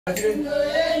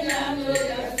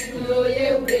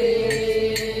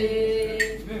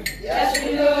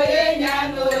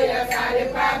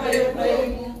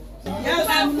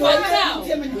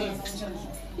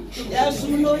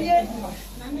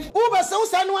Uber so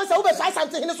send one so Uber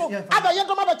something so aba ye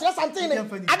doma ba kire something ade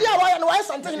a why no why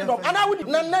something no ana wudi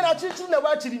na chichu na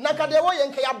wa chiri na ka de wo ye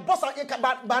nka ya bossa e ka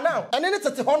ba now ene ne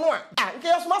tete ho no a nka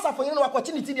ye so masa fo yin no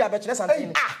akwachi ni ti dia ba kire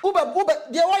something Uber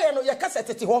de wo ye no ye ka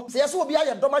setete ho se ye so obi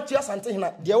aye doma kire something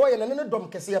na de wo ye ne dom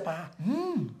kese pa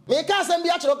me ka sem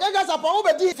bia kire ka Sarpong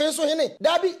Uber di fe so hene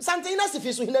da bi something na si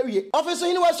fe so hene wie office so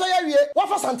hene wa so ya wie wa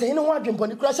fa something ho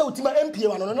adwemponi kura sha utima MP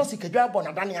wa no sikadwa bo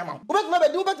na dane ama ubetuma be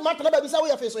di ubetuma tele ba bi sa wo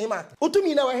ya Ex-Offinsohemaa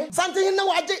utumi na we something na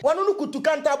waje wanu no kutu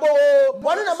kanta bo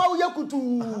wanu na ma wo yakutu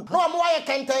no am wa ya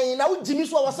kantan na wo jimi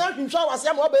so wa san hwehwa wa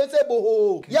se ma ba ese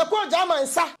bo ye ko jama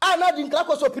nsa a na di nkla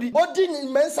kosopiri odi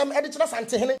mensam edi kira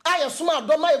something a ye soma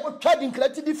adoma ye ko twa di nkla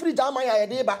ti di free jama ya ye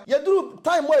de ba ye duru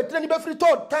time mo etre ni be free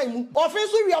third time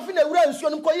offense wi afi na wura nsuo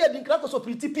no ko ye di nkla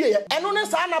kosopiri ti pie ye eno ne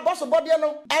sa na boss body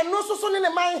no eno so ne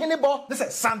man hene bo this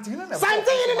is something na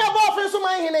bo offense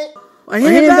man hene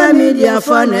Oheneba Media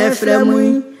for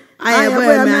Efremu. I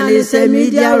have a say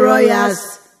media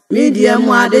royals. Media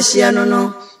mo adehye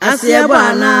no.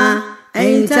 Asiebana,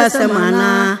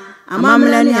 Entasemana.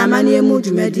 Amamlani amani emu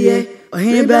dwumadie.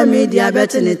 Oheneba Media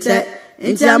betenete.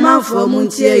 Enti amanfo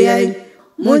muntie yen.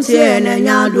 Muntie na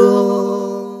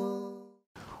nyado.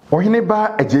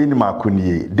 Oheneba Again&See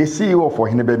Akunie, the CEO of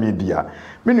Oheneba Media.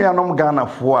 Minu yanom Ghana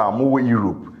fo a mo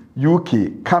Europe.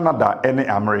 UK, Canada, and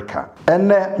America. And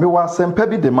me was sempe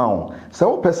bi de ma o. Se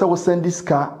wo pese wo send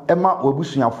ska ema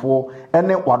obusuafo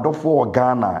ene wadofo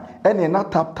Ghana ene na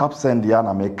tap send ya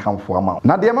na me kamfo ama.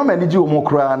 Na de ma maniji omo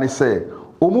kra ne se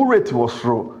omu rate was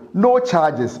through no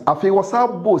charges afi was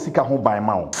abo sika ho ban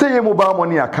ma o. Say mobile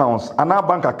money accounts ana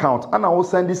bank account ana wo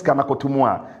send ska na kotomu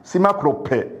a sima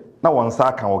krope na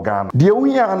wansa kan Ghana. De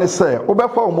wuya ne se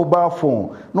obefa o mobile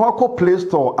phone no akọ Play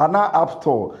Store ana App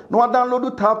Store no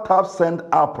download tap send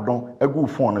app no egu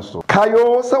phone so.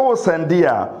 Kayo se wo send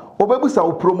dia obebusa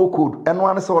o promo code eno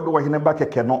ane se wo do Oheneba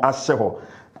keke no ahye ho.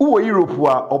 Wo Europe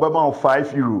a obema o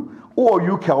 €5, wo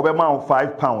UK obema o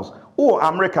 £5. Oh,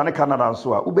 America and Canada so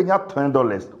ubenya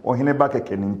 $10 Oheneba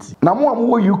keke nti. Na mo am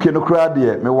wo UK no kra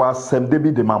de me was sem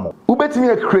debi de mamo.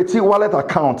 Ubetimi create wallet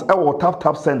account e wo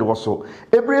tap send wo so.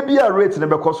 Ebre bia rate ne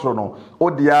bekosoro no. O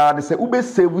dia de se ube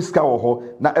save ska wo ho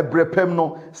na ebre pem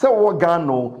no se wo Ghana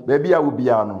no ba bia wo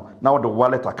bia no na wo de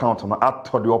wallet account no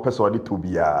atto de opese de to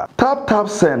bia. Tap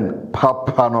send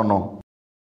papa no.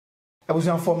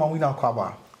 Ebusian forma we na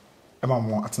kwaba. E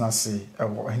mamo atenase e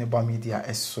wo Oheneba Media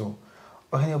eso.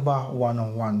 Oheneba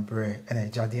one-on-one bre ene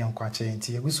jade ankwache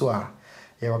nti eguso a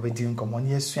ye wabedi nkomo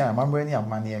ne esua amamre ne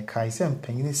amane e kai se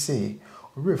mpanyini se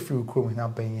refri krom na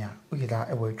banya uyida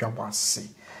e wa dwabo ase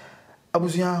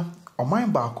abusuya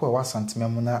oman baako e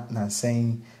wasantememu na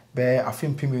nansen be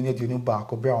afempimi ne dionu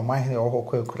baako bre oman he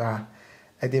ohokọ ekura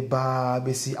e de ba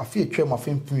besi afi etwem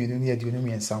afempimi ne dionu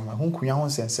miensam ho nkunya ho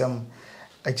sensem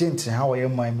agent ha wo ye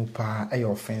man mu pa e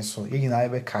offense ye nyina e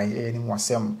be kai e ni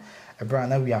wasem ebra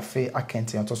na we afi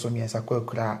akente otoso miensa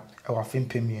kwakura e wa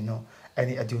fempemi no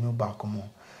ene aduonu baako mo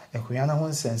ekunya na ho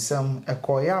nsensem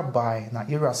ekoya bai na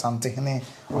ira santehene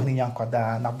oni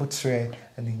yankwada na butre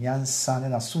ni nyansa ne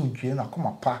na sumdwe na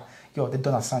komapa ye ode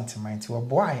dona santimanti wo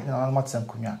boy na matsam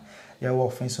kunya ye wo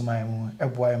offense man mu e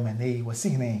boy manei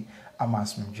wasihene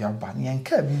amasumdwe aba ne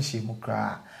yanka bi nhye mu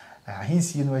kra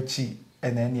ahinsi no achi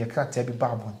ene ne krata bi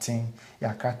babonten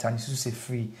ya krata ni susu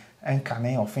free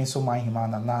enkane offense man hima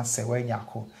na se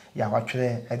wanyako ya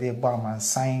watwere e de gba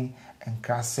mansan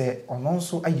enkrase ono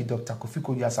nso ayi Dr.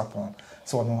 Kofiko ya Sarpong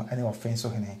so ono ene offense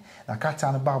hene na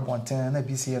krata no babonten na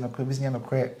bisi no kra bisi no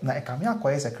kra na ekame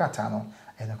akoye se krata no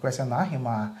ene kwese na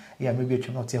ahima ya mebi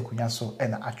atwem no te akunya so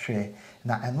ena atwere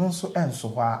na eno nso enso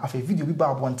hwa afa video bi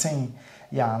babonten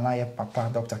ya na ye papa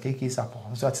Dr.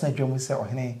 Sarpong so atena dwemu se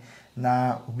ohene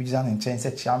na obigiza ne nchen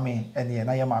se chiame ene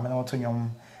na ye maame na otonyom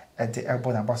ede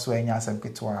ebo na baso enya asem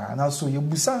ketwa na so ye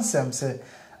busansem se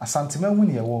asantememu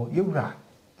ne yewo yewura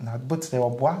na botre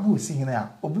oboa na osi hina a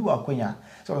obi wa kwanya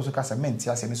so so kasa menti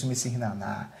ase ne so mesi hina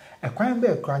na ekwan be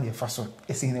ekra ne faso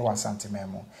esi hina wa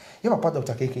asantememu ye papa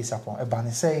Dr. Sarpong e ba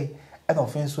ne sei e na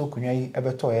offense okunwa yi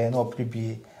ebeto ye na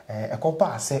opribie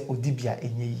ekopa ase odibia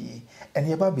enyeyi ene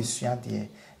ye ba besua de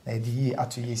na ediyi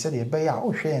atoyi se de be ya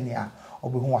ohwe ne a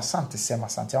obehu asante sema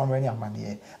asante amre ne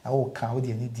amane na wo kan wo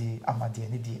de ani di amade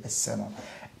ani di esse no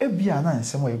ebia na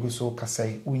nsem wa eguso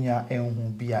kasai unya enhu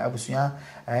bia abusua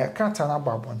krata na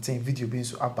babonten video bi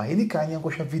nso aba eni kan yen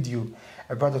kohwa video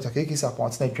brother Dr.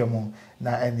 Sarpong na dwemu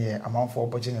na ene amanfo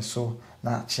oboje ne so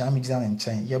na chiami gina ne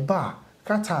nchen ye ba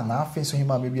krata na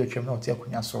Oheneba maybe a twem na ote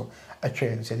akonya so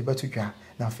atwe no se de betu dwa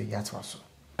na afi ya to so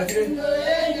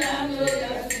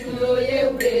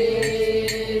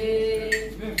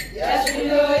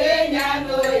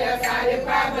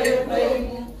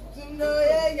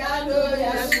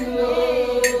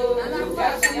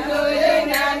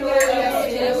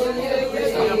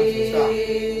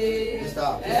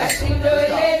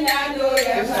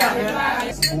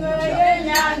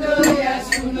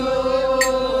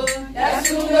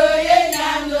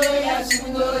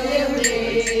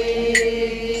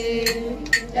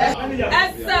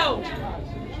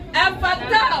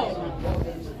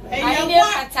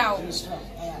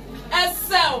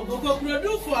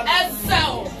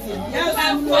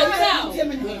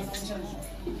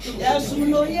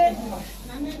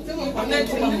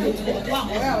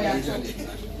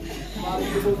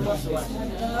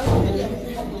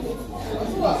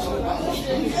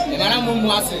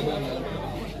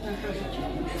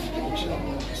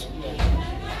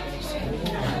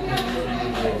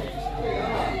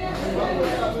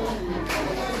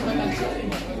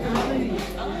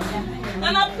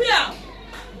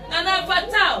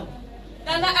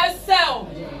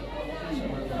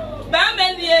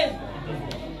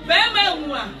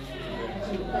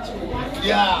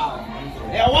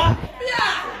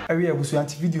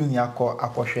Busuanti video ni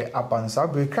akohwe abansa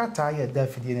krata ye da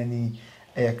fidie nani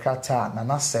krata na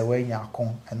nasewe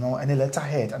nyakon eno ene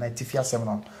letterhead and atifi asem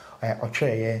no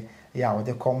otweye ya wo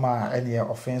de koma ene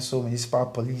Offenso municipal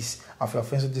police afi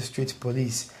Offenso district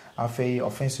police afi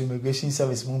Offenso immigration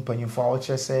service mu mpanyimfo a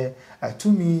oche se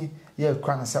to me ye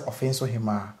kwa na se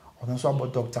Oheneba ono so abo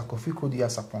Dr. Kofi Kodi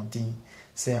Sarpong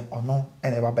se ono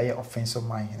ene baba ye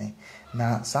Oheneba hene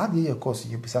na saadi ye course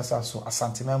ye bisasa so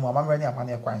asantema mu amamre ni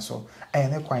amane kwan so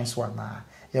ene kwan so na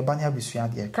ye bani abisua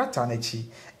de krata na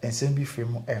chi ensem bi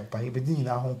fremu ba ye bedi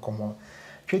nyina ho komo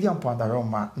twedi ampanda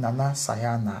Roma nana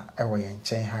Sayaana ewo ye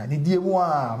nchen ha ni die mu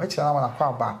a me kira na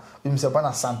kwa ba imse ba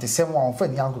na sante sem wa onfa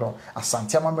ni agro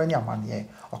asante amamre ni amane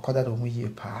okoda do mu ye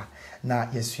pa na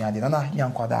yesua de nana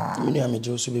yankwada mini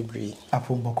ameje osu bebre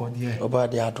apomboko de oba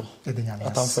de adom edenyame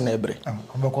atamfo na ebre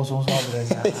omboko so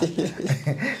abreza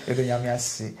edenyame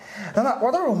ase nana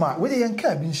wadaroma we de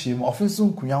yanka bi nhiem Offenso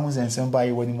nkunya ho zensem ba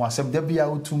ye wani mu asem da bia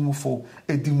otumufo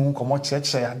edimu nkomo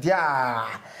cheche ya dia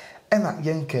ena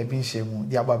yanka bi nhiem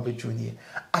dia ba bejuni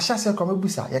ahya se kwa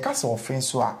mebusa ye ka se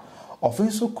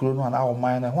Offenso kuro no na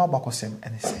oman na ho abakosem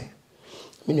ene se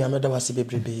mini ameda wase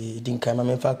bebrebe dinka ma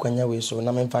memfa kwanya we so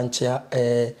na memfa nchea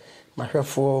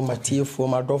mahwefo matiefo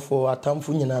madofo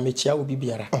atamfo nyina mechia wo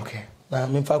bibiara okay na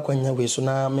memfa kwanya we so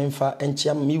na memfa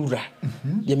enchea miwura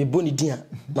de me boni dia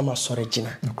na masore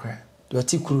gina okay de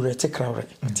ti kurure te krawre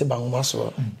te banwoma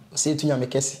so se tunya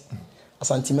mekesi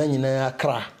asantima nyina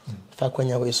akra fa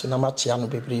kwanya we so na machia no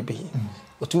bebrebe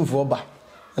otumfo ba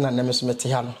na neme so mete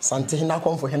ha no sante na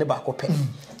komfo hene ba kope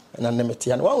na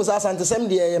nemete ana wa sante sem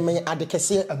de ye me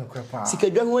adekese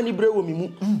sikadwa ho ani bre wo mimu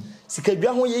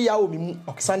sikadwa ho ye ya wo mimu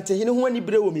sante hene ho ani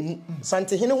bre wo mimu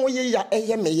sante hene ho ye ya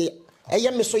eye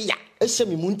me so ya ehye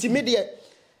mimu nti me de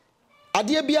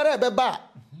ade biara ebeba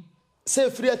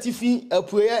se free atifi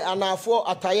apuye anafo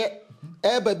ataye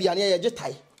eba bia ne ye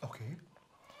gitai okay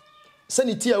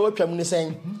saniti a watwam ne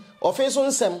sen Offenso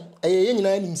nsem ye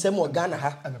nyina nim sem o Ghana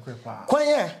ha kwan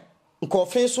ya nko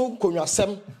Offenso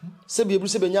konwasem se biebru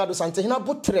se benya do sante hina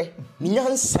botre ni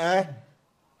nyansa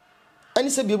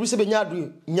ani se biebru se benya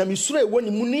do nyamesuro e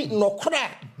woni mu ni nokora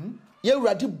ye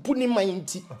urade bu ni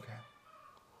manti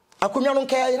akonwa no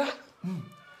nkayira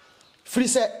free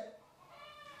se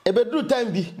ebedru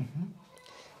time bi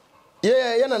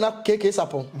ye na na keke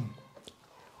Sarpong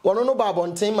wono no ba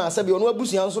bonten ma se bi wono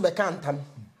abusuan so be kantam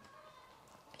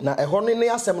na ehon ne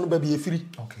asem no ba bi efiri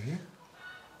okay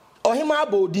Ohema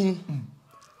abodin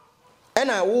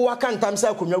ena wo akantam se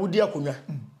akonwa wudi akonwa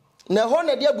na ehon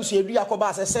na de abusuadu akoba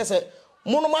asese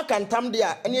mono makantam de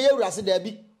a ene ye wurase da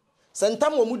bi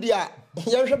sentam wo mudi a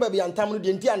ye hwe ba bi antam no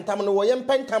de nti antam no wo ye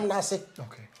mpentam na ase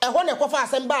okay ehon ne kofa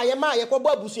asem ba ye ma ye kobo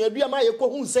abusuadu ma ye ko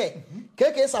hu se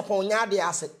keke Sarpong nya de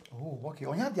ase oh okay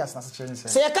onya de ase na se chere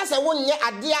se ye ka se wo nye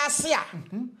ade ase a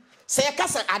se ye ka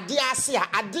se ade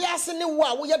ase ne wo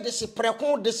a wo ye de se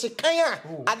prekon de se kan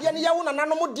a ade ne ye wo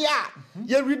nananom de a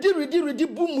ye ridi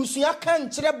bu musua kan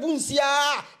kire bu nsia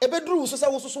ebeduru so se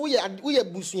wo so wo ye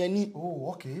busuani oh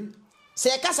okay se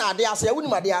ye ka se ade ase ya wo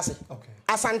ni ade ase okay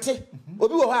asante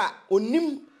obi wo ha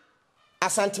onim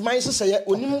asante man seseye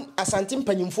onim asante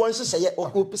mpanyimfo nseseye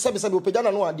sebe opagya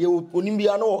na no ade onim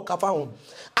bia no kafa ho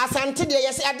asante de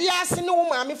ye se ade ase ne wo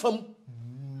maame fam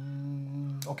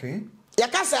okay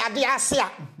yakase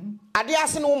ade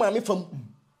ase no ma me fam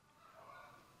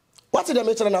what did I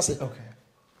mention na say okay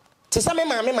te se me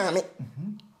maame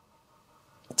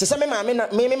te se me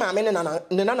maame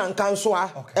ne na nka nso a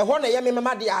ho na ye me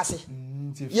mema de ase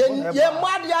ye mo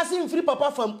de ase mfiri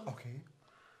papa fam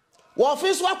wo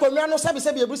office wa konwa no sabi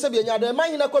ebru sabi enya de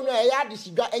man hina konwa ya de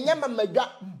sidwa enya mamadwa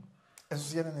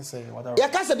eso ye ne say what ya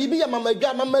ka se bibi ya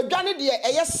mamadwa ne de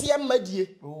eye se madie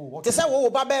te se wo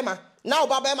baba ma na wo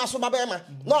baba ma so baba ma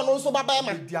na no nso baba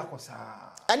ma di akosa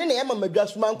ane ne ye mamadwa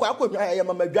suma nko akonwa ye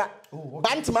mamadwa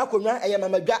bantima akonwa ye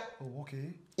mamadwa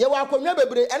ye wa akonwa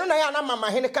bebre eno na ya na mama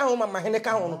hene ka ho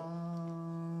no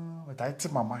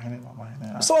without mama hene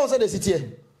so on say the city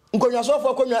nkonwa so fo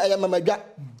akonwa ye mamadwa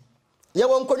ye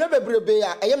won konwa bebrebe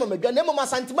ya eye mamadwa na mama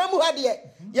santima mu ha de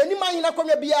ye ni man hina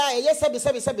konwa bia eye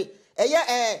sebe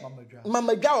eye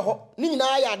mamadwa ho ni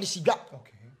nyina ya de sidwa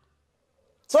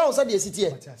so on say the city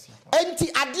enti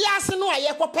ade ase no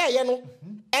aye kopa ye no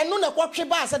eno na kwotwe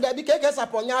ba ase da bi keke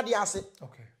saponya ade ase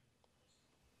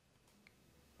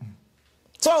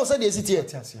so on say the city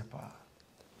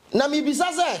na mi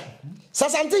bisa se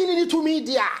sasante ni to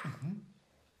media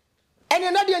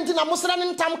ene na de enti na musra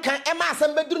ne ntam kan e ma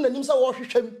asem beduru nanim se wo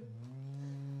hwehwem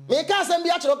me ka asem bi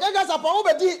a chiro keke sapon wo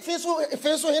bedi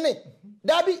fiso hene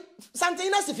dabi sante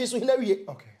na si fiso hene wie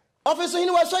office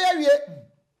hene wo so ya wie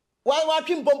wa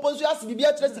twim pomponsu ase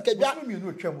bibia kire sikadwa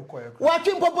wa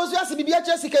twim pomponsu ase bibia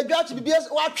kire sikadwa chi bibia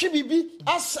wa twi bibi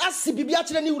ase bibia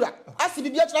kire ni wura ase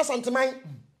bibia kire santeman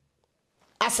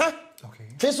asa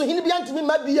feso hini bia ntimi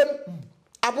mabiem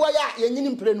aboa ya yenyini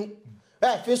mprenu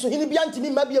feso hini bia ntimi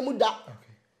mabiem da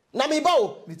na me ba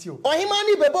o ohima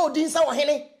ni bebo odin sa wo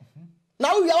hene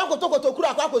na wo wia wakotokoto kura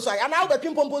akwakoso ya na wo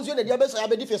betwim pomponsu de dia beso ya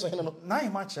bedi feso hene no na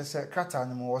hima kire se krata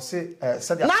no mo wo se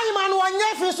sadia na hima no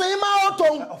onye feso hima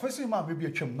oton Offinsohemaa be bi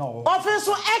atwam na wo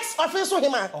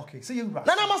Ex-Offinsohemaa say you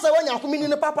na na masa wanya akomini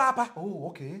ne papa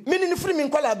mini ni free min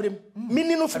kwala abrem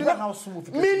mini no free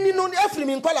mini no afri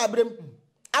min kwala abrem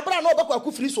abra na obakwa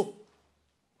ku free so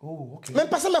me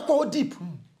pasa me ko deep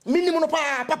mini no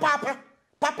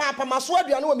papa maso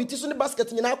aduane wo miti so ne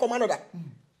basket nyina akoma no da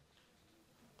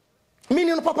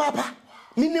mini no papa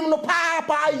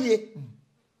ye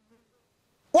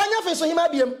wanya Offinsohemaa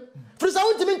biem frisa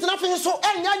untimi ntina fe so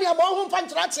enya ne abo ho mfa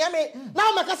nkyera tia me na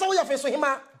o mekasa wo ya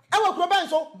Offinsohemaa e wa kuro ben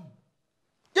so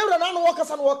yewra na no wo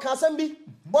kasa no wo ka asam bi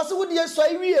bo se wo die so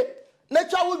awie na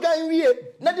twa wo gan wie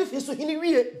na de Offinsohemaa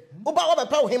wie wo ba wo be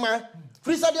pa wo hema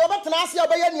frisa de obetena ase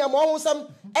obeya ne amo ho sam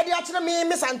e de akere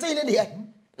me sante ne de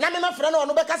na me mafra na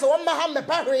no be kasa wo ma ha me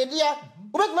pa hwe de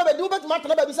wo betuma be de wo betuma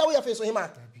tena ba bi sa wo ya Offinsohemaa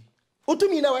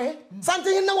utumi na wahe sante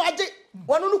hin na waje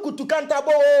wanu no kutu kanta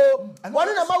bo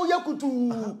wanu na ma wo yakutu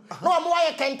no am wa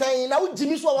ye kantan na wo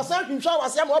jimi so wo san hwehwa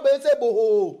wase am wo be se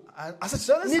bo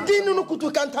asechira ni din no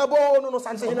kutu kanta bo no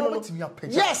sante hin no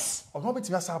yes ono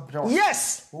betimi asa abra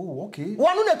yes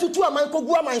wanu na tutu aman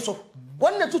kogu aman so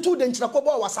wanu na tutu de nkyira ko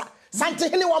bo wasa sante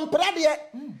hin wa mpra de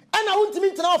ana wo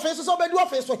ntimi ntina office so be du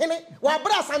office so hin wa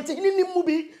bra sante hin ni mu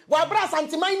bi wa bra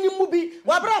sante man ni mu bi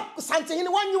wa bra sante hin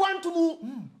wanyi wantu mu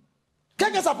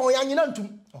keke sapon ya nyina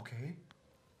ntum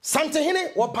sante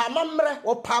hene wo pa mamre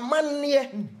wo pa manne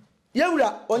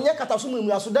yewura onye kataso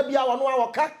mu aso da bia wono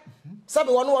awoka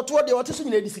sabe wono woto de wote so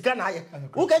nyina disika na aye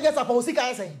wo keke sapon sika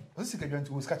yesen sika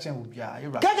dwanti wo sika chen wo bia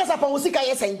yewura keke sapon sika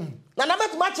yesen na na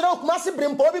betuma kire okuma se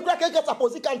brempo obi kura keke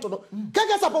sapon sika nto no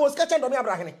keke sapon sika chen do me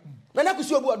abrahene na na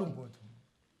kusi obu adum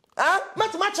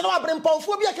metuma kire wa brempo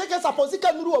fo bia keke sapon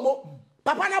sika nuru omo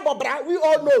papa na bobra we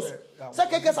all knows se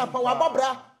keke sapon wa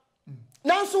bobra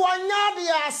nanso wanya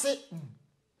de ase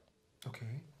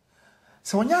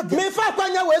so wanya de me fa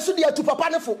kwanya we su de atu papa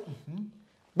ne fo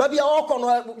ba bia wo kono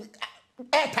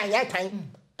airtime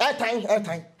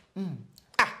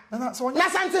na so wanya na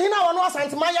sante hina wo no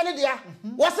sante maya ne dia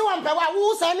wo se wo mpa wa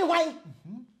wo sa ni hwan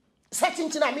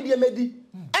searching na me de medi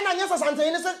ana nya sante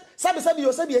hina sabi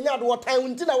yo sabi nya do wo tan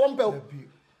unti na wo mpa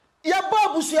ya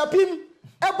babusu ya pim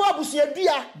e babusu ya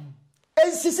dua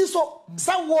ensisi so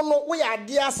sa wo no wo ya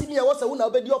ade ase ne wo sa wo na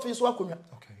obedi office so akonwa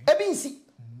ebi nsi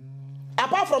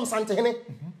apart from sante hene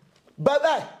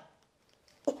baba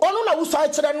onu na wo so a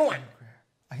kire no a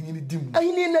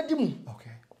ahini na dimu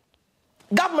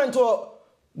government or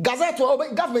gazette or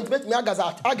government bet me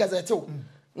gazette o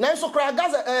na so kra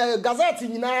gazette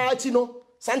nyina achi no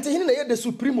sante hene na ye the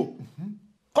supremo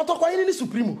kotokwa hene ni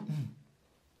supremo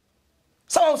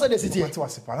someone said the city what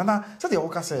was pa na say the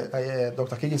worker say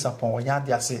Dr. KG Sarpong onya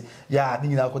dia say ya ni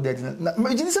nyina ko de na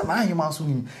imagine say na ahima so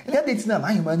ni ya de tina na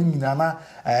ahima ni nyina na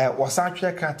wasan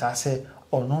twa krata say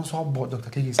ono so bo Dr.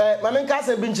 KG mama nka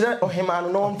say bi nkire ohima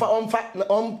no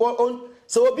on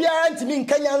So obi antimi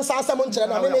nkanya nsa asam nkyere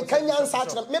na me nkanya nsa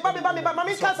kyere me ba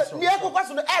me ka se ne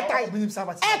ekokwaso no airtime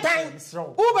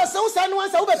ube se usa no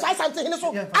ansa ube sai sante hene so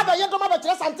aba ye dom aba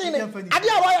kyere sante hene ade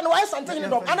a wo ye no wo sante hene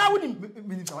dom ana wonim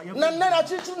na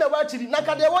chichi na wa chiri na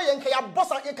ka de wo ye nka ya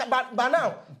bossa ba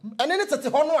now ene ne tete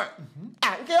ho no a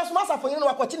nka ye so masa fo hene no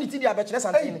akwachi ne ti dia ba kyere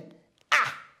sante hene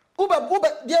ube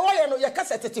de wo ye no ye ka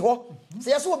se tete ho se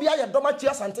ye so obi aye dom a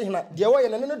kyere sante hene de wo ye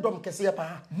no ne dom kese ye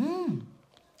pa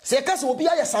se kase obi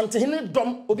aye santehene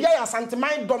dom obi aye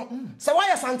santeman dom se wa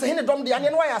aye santehene dom de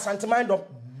ane no aye santeman dom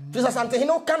frisa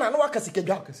santehene o kana no waka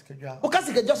sikadwa o ka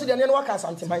sikadwa so de ane no waka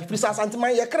santeman frisa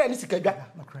santeman ye kra ni sikadwa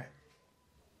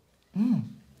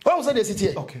What say the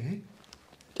city okay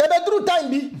ebe duru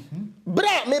time bi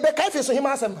bra me be kai feso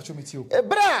hima asem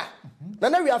bra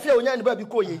na wi afia onya ne ba bi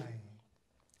ko ye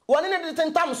woni ne de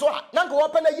tentam so na nko wo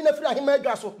pa na yi na firi ahima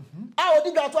adwa so a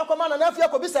odi dwa to akoma na afia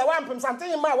ko bi se wa mpem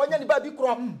santen ma wonya ne ba bi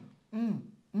kro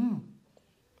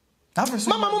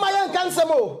mama mama yan kansem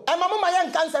o e mama mama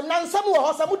yan kansem na nsem wo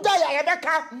ho sam da ya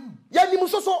beka ya nim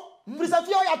so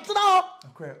frisafia o ya tra ho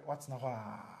okay what's na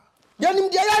ha ya nim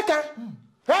dia ya ka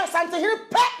ha santen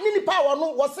pa ni pa wo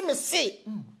no wo se me se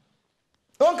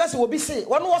won ka se wo bi se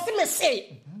wo no wo se me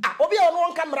se obi a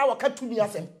won kamera wo ka tumi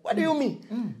asem what do you mean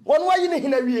won wa yi ne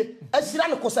hina wie asira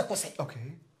ne kose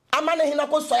okay amane hina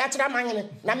ko so ya kira manyene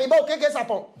na me ba o keke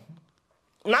Sarpong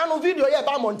na no video ye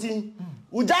ba montin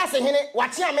uja se hene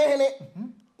wache ame hene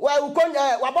wa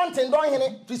ukonja wa bonten don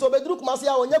hene friso bedru kuma se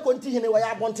ya onye konti hene wa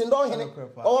ya bonten don hene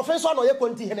o wo fenso na ye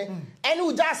konti hene ene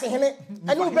uja se hene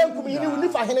ene ubenkum hene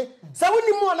unifa hene se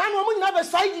woni mu na no mu nyina be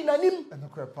side na nim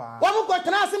wa mu ko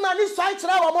tena se ma ni side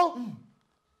kira wa mo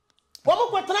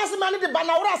Womo ko transi mani de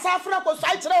banawura asa afra ko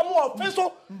sai kire mo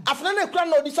ofenso afra na kura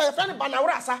na odi sai afra ne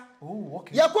banawura asa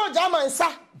okay ya ko jama nsa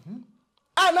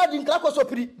ana di nkra ko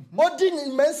sopiri odi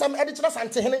mensam edi kire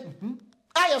sante hene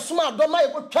aya suma adoma ye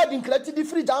ko twa di nkra ti di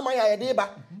free jama ya ye de ba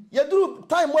ye duru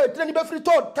time mo etre ni be free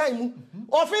third time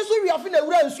ofenso wi afi na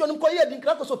wura nsuo nim ko ye di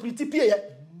nkra ko sopiri ti pie ye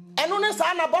eno ne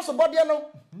sa na boss body no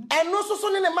eno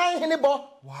soso ne man hene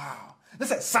bo wow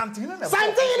this is sante hene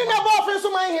na bo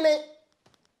ofenso man hene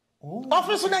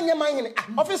Office na nyema hene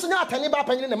office na atane ba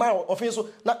panyine ne ma office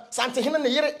na sante hene ne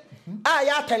yire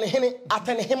ya atane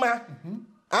hema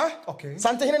okay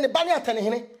sante hene ne ba ne atane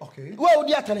hene okay wo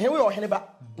odi atane hene wo hene ba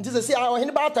nti se o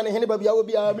hene ba atane hene ba bia wo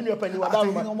bia me nua pani wa da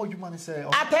ma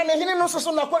atane hene no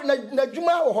so na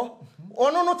dwuma wo ho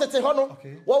ono no tete ho no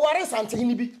wo ware sante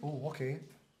hene bi okay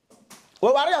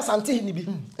wo ware sante hene bi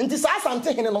nti sa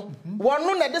sante hene no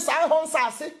wono na de sa ho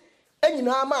nsase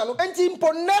enyina ma no enti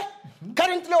mponne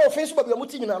currently offense ba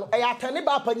muti nyina no e atane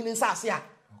ba pa nyina nsase a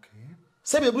okay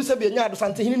se be bu se be nya do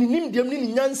sante hini nim dem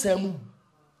ni nyansa mu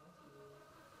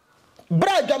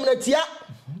bra gamnatia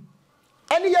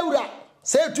ani yawura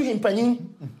se etu himpanyin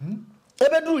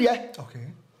ebe duru ye okay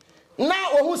na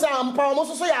ohu sa ampa omo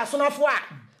so ya asonafo a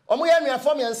omo ye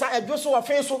nuafo miensa edwo so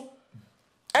offense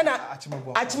ena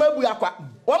achimabu akwa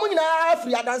omo nyina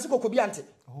afri adanse kokobi ante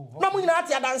na omo nyina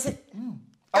ate adanse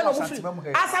eno mu free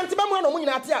asante ba mu no mu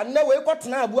nyina ate a na we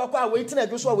kwotena abu akwa we tina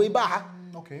adwo so we ba ha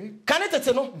okay kan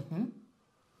tete no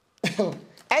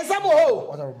ensamo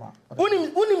ho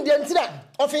unim de ntira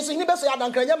office ni beso ya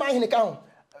dankranya ma hene ka ho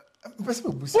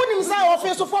unim sa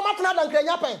office format na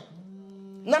dankranya pen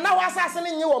na wa asase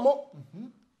ne nye wo mo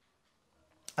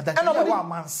eno wa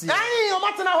mansi ai o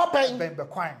matena ho pen be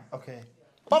kwan okay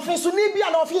office ni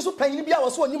bia na office pen ni bia wo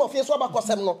so onim office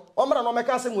obakosem no o mra no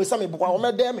meka se mu esa me bukwa o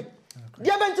me de me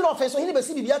dia benti no office hene be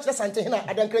si bibia kire sante hene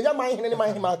adankranya ma hene ne ma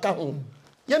hene ma ka ho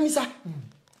yamisa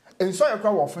so you cry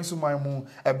offense my mu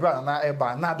ebra na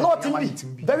eba na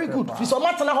timbi very good fi so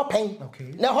matena ho pen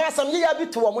na ho asam ye ya bi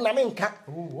to wo na menka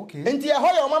okay enti e ho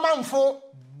ye o mama mfo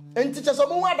enti che so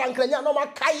mu adankranya no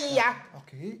makai ya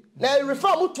okay na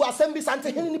reform to asem bi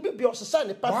sante hene ni bibi o sesa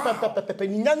ne pepe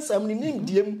ni nyansam ni nim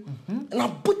diem na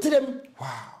butrem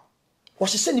wow wo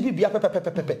sesa ni bibi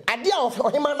pepe ade a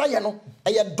ohema na ye no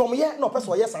eye dom ye na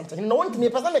opeso ye sante hene no wonti me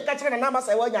pesa me ka kire na ma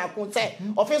sai wo nya akon se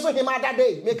ofenso hema da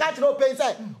day me ka kire o pen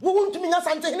sai wo wonti me nya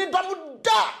sante hene dom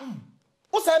da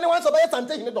wo sai ne wan so ba ye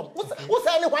sante hene dom wo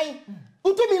sai ne hwan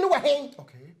utumi ni wa hen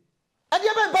okay ade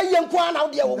ba ye nko na wo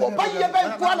de wo ba ye ba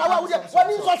nko na wo de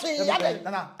woni so hwe ya de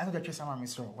na anu de twesa ma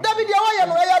misro David de wo ye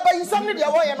no ya ba yisam ne de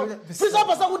wo ye no pisa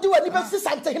pasa wo di wani ba si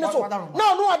sante hene so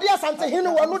no no ade sante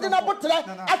hene wo no de na botre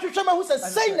atwehwe ma hu se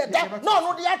sei ne da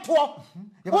no de ato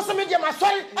wo se me de ma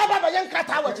sorry aba ba ye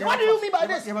nkata wa what do you mean by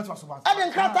this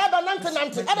ade nkata ba nante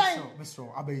ade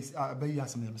misro abayi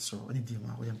asem ne misro oni di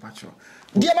ma wo ye mpacho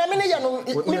di ma me ne ye no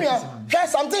mi hwe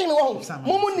sante hene wo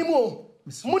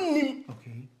munnim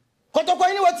okay koto ko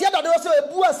ni wati ada de so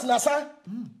ebu asinasa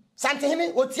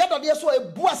Santehini otia dade so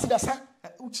ebu asidasa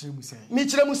mi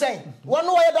kire mu sen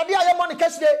wono oye dade aye mo ne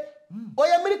kasire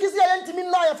oye mirikisi aye ntimi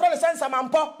no aye friend sensa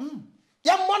mampo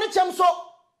ya mo ne chem so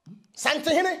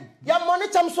Santehini ya mo ne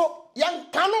chem so yan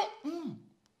kanu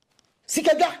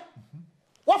sikadwa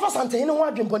wafa Santehini ho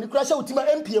adwempo ni kura sha utima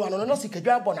MP wa no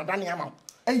sikadwa bo na dane ama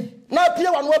na pie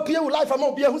wa no pie life ama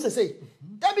obi ehu sese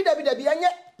dabi anye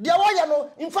dia wo ya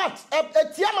no in fact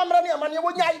etia mamra ne amane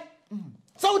wo nyai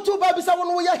so tu ba bi sa wo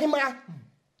no wo ya hima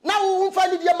na wo mfa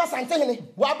ni dia ma Santehini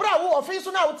wa bra wo ofin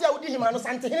so na wo tia wo di hima no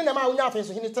Santehini na ma wo nya ofin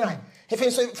so hini tran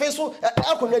efin so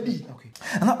akonya di okay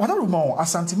na wada rumo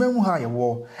asantemamu ha ye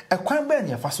wo ekwan ba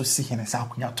ne fa so si hini sa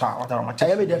akonya to a wada ma cha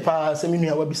aye me de pa se minu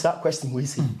ya wa bisa question wo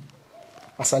isi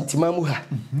asantemamu ha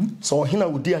so hina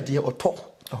wo di ade oto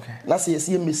okay na se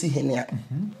yesi mesi hini a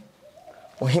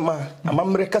Ohema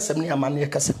amamre kasem ni amane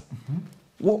kasem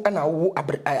wo ana wo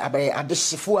abre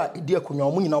adehifo a edi akonya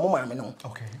omu nyina omu maame no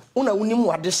okay una unim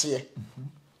wadehye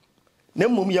na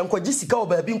mmom yankwaji sika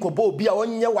obaabi nkobo obi a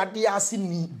onye wade ase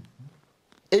ni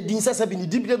edin sese bi ni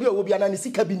dibire bi owo bi ana ne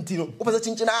sika bi ntino wo pese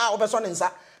chinchina a obeso ne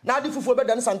nsa na ade fufuo be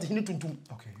dan Santehini tuntum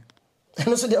okay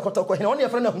eno so de kotoko hene one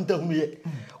yefra na hunta hunuye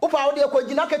wo pa wo de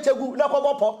kwaji na kachegu na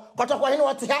kobopo kotoko hene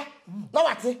wote ha na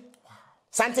wate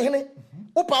Santehini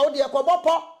wo pa wo de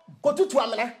kobopo kotutu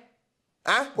amena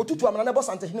kotutu amena na bo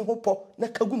Santehini ho po na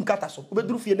kagum kata so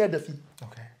obeduru fie na dafi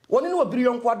okay woni no obiri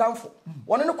yonko adamfo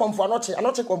woni no komfo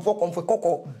anoche komfo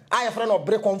koko aye frɛ no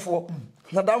obre komfo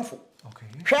na damfo okay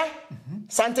hwɛ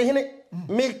Santehini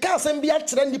me ka asɛm bi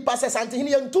akyerɛ nipa sɛ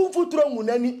Santehini yantumfu turo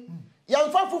ngunani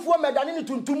yamfa fufuo medane ni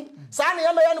tuntum saa ne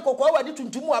yama ya no kokɔ wadi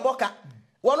tuntum waboka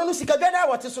wono no sikadwa na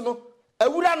wote so no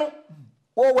awura no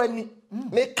wo wani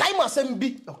me kai ma asɛm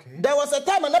bi there was a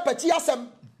time na pati asɛm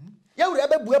ya wura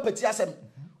bebu pati asɛm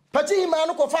pati hima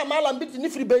no kofa malam bi ni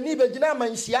firi bani be gina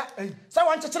manhia sa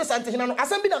wan kyekere Santehini no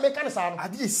asɛm bi na me ka ne saa no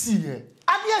ade esi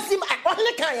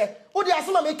ohene kan ye wo di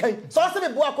asɛm me kan so asɛm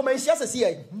be bu akoma nhia sese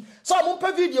ye so mo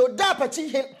mpa video da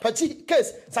pati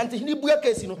case Santehini bu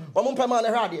case no mo mpa ma na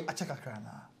hwa ade acha kakra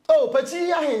na pati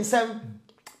ya hensem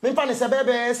me mpa ne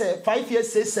sebebe se 5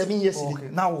 years 7 years okay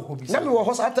na wo hobi na me wo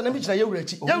ho sa ata na me gina yewura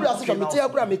chi yewura se hwa me tia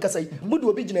kura me kasa yi mudu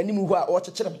obi gina nimu hu a o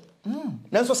kyekere me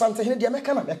na so Santehini dia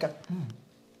meka na meka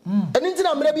eni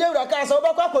ntina mre bia wura ka sa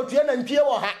obakwa akotue na ntwie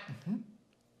wo ha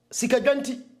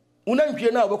sikadwanti una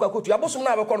ntwie na obakwa akotue abosom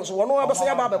na abekɔ no so wono abɛsɛ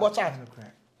ya ba abɛbɔ cha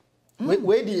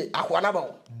we di akwa na ba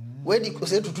we di ko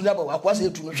se tutu na ba akwa se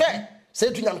tutu no hwɛ se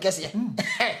tutu nyam kɛse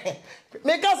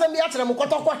me ka sa mi akyerɛ mo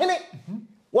kɔtɔkɔ hene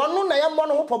wono na ya mmɔ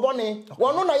no ho pɔbɔne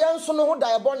wono na ya nso no ho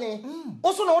dae bɔne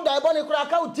oso no ho dae bɔne kura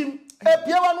ka utim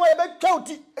epie wa no ye betwa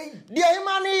uti de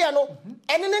hima ne ye no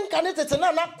ene ne nka ne tete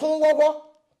na kon wo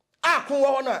kun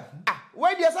wo no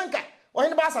we di sanka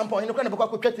ohene ba Sarpong ohene kwa na bekwa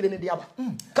kwatire ne dia ba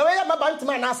ka we ya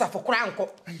mabantema na asafo kura anko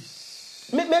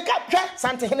me ka twa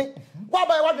Santehini wa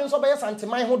ba wadwen so ba ye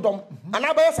Santeman ho dom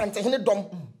ana ba ye Santehini dom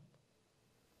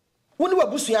woni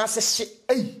wabusua asehye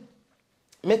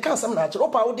me ka asem na akere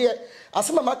opa wo de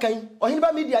asem ma kan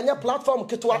Oheneba Media nya platform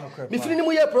ketwa me firi ni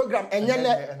mu ye program enye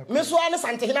ne me so ane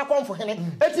Santehini akonfo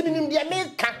hene eti nim de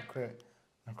me ka hwe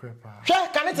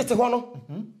ka ne tete ho no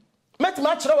meti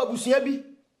ma kyerɛ wabusua bi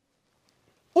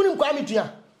unim Kwame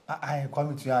Tua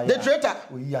Kwame Tua the traitor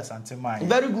oyi Santeman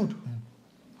very good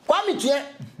Kwame Tua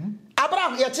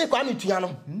abra ye che Kwame Tua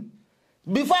no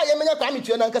before ye menya Kwame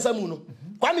Tua na nkasa mu no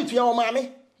Kwame Tua o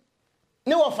maame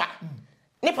ne wofa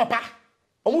ne papa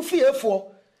omu fie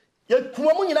efo ye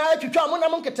kuma mu nyina atwitwa mu na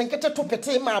mu nketenkete to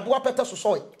pete ma aboa pete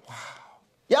sosoi wow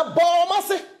ya bo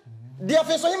mase de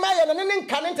Ofinsohemaa ye ne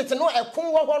nka ne ntete no ekon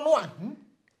wo ho no a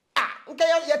nka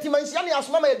ya timansia ne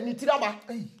asoma ma ye ni tiraba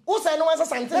wo sai no wansa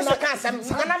Santehini na ka asem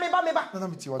na me ba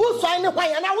wo sai ne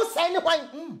hwan na wo sai ne hwan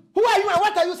who are you and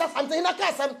what are you Santehini na ka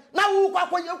asem na wo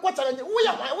kwa challenge wo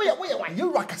ye hwan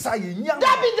you rakasa ye nya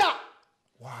Davida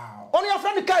wow ono ya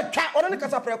friend ka twa ono ne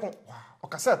kasa preko wow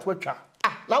okasa to atwa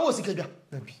na wo sikadwa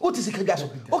wo ti sikadwa so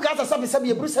wo ka sa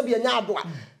sabi ebru sabi nya ado a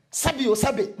sabi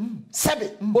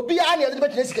obi a na yede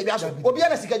betene sikadwa so obi a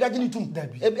na sikadwa gini tum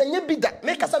enye bida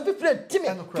me kasa bi frɛ timi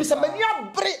fi se mani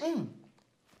abre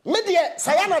me de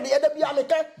Sayaana de yede bia me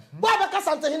ka wa ba ka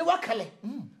Santehini wa kame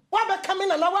wa ba kame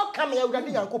na wa kame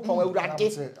awurade Nyankopɔn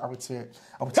awurade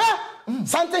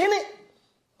Santehini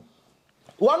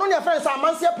wono ne frɛ sa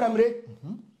amanse pramre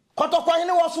kotokɔ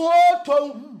hene wo so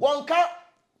ton wonka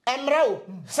emrao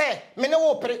se me ne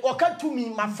wo pere o ka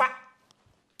tumi mafa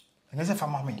ene se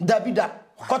fama me Davida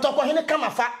kotokɔ hene ka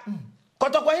mafa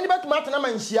kotokɔ hene betuma atena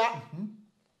manhia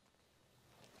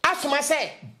asoma se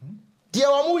de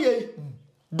wo mu ye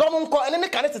dom nko ene ne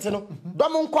ka ne tete no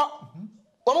dom nko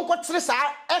wo nko tere sa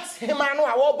Ex-Offinsohemaa no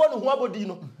a wo bɔ no ho abodi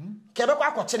no kebe kwa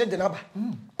akɔkyere de naba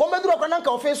kɔmɛduro kwa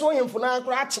nanka ofe so yemfu na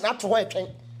kora akye na to ho etwen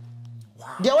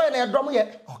de wo na edom ye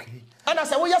okay ana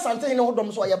sɛ wo yɛ sante ne ho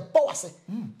dom so ye bɔ wase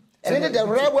ɛne ne the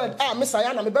real word me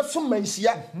Sayaana me be so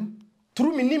manhyia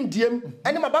turu mi nim diem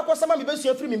ɛne mabakɔ sɛma me be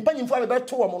sua firi me mpanyimfo a me be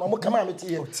to wo no mo kama me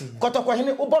tie kɔtɔkɔ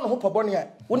hene wo bɔ no ho pɔbɔ ne a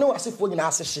wo ne wasefo nyina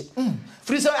asehye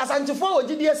firi sɛ asantefo a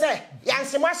ogidie sɛ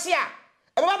yansemase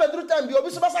a ɛbaba beduru time bi obi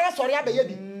so basa sɔre abɛyɛ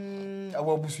bi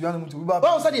awo busua no mutu bi ba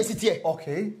ba on say de sitie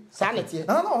okay sa na tie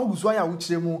na wo busua ya wo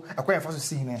kyerɛ mu akwa fa so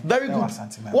si hene very good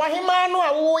wo hema no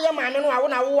a wo yɛ maame no a wo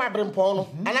na wo abrempɔn no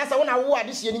ana sɛ wo na wo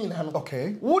ade hye ne nyina no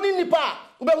okay wo ni nipa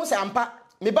wo be hu sɛ ampa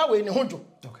me ba we ne ho dwo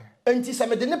okay enti sɛ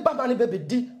me de ne ba ma ne be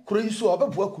di kuro yi so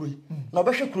obɛboa kuro yi na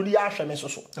obɛhwɛ kuro yi ahwɛ me so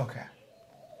okay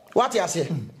what you say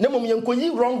ne mom ye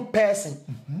nkoyi wrong person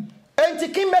enti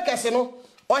kingmakers no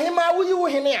ohema wo yi wo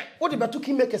hene a wo de beto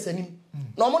kingmakers anim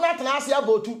na omo na tena ase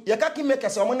abotu ye ka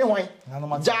kingmakers omo ne hwan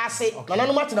jaase na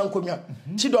nanu matena nkomia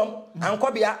chidom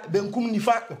ankobia benkum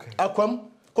nifa akwam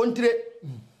kontre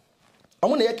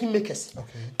omo na ye kingmakers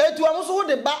etu omo so wo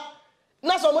de ba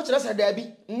na so omo kire se da bi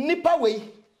nipa we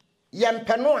ye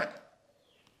mpeno a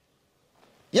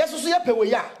yesusu ye pewe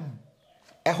ya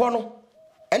ɛhɔ no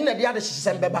ɛnna de ade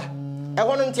hyehyɛ mbeba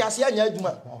ɛhɔ no nti ase anya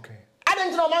adwuma okay ade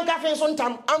ntina o man ka fe so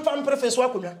ntam amfa mprefe so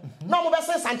akonwa na mo be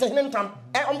se santehene ntam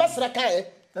on be sere kan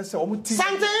that's all muti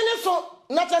santehene so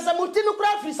na chese muti no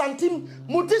kra free santim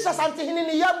muti sa santehene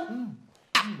ni yam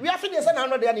we afi de se na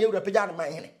no de na Europe ja na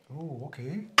man hene oh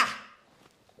okay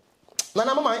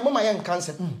na mama yan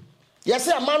cancer yes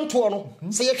amanto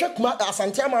no se ye hwe kuma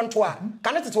asante amanto a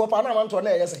ka ne tete wo pa na amanto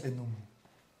na ye se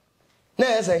na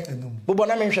ye se bobo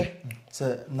na menhwe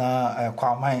se na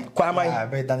kwamai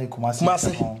be dani kumasi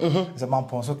se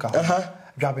mampon so ka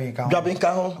dwaben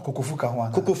ka ho kokofu ka ho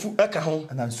ana kokofu e ka ho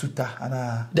ana nsuta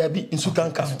ana dabi nsuta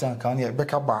ka ne be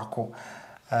ka baako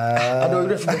ado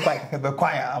refu be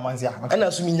kwan amanzia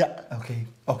ana suminya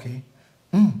okay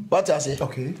what I say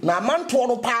okay na manto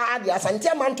no pa dia asante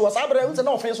manto sa bere unse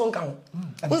na offense nka ho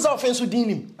unse offense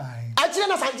dinim akire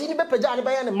na santi ni be pagya ne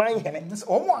be ne man hene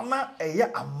omo ana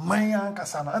eye aman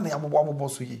ankasa na ya bobo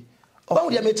so yi ba wo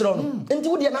dia metro no enti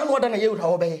wo dia na no oda na ye wura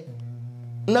wo be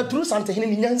na turu sante hene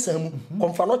ni nyansa mu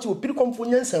komfa no ti opiri komfo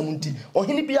nyansa mu nti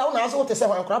ohene bia wo na aso te se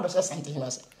hwan kora be se sante hene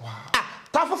ase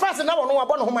ta fofase na wo no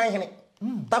wabɔ no ho man hene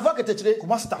ta fo ketechire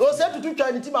o se tutu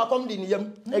twa ni ti ma kom di ni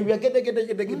yam awia gede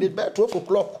be 12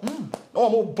 o'clock no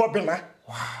mo bobena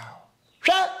wow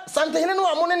hwa sante hene no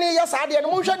amo ne ya sa de no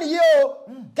mo hwa ni ye o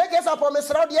keke sa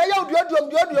promisra de ya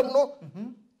oduodum no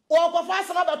wo ko fa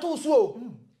sana beto so o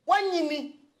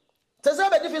wanyini teze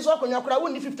be difi so akonya kora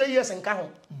woni 50 years nka ho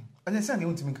anya se ne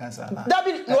untimi kansa na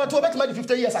david no to betima di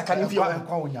 50 years akani fi o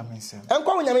enkwa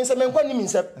wonyamensem enkwa ni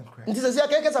minsem nti se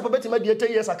keke sa betima di 80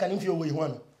 years akani fi o we ho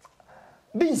no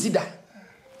binsida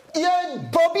ye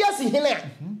tobias hene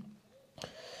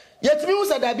yetimi wo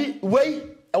sadabi wei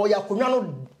ewo yakonwa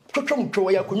no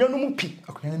twotwomtwo yakonwa no mu pi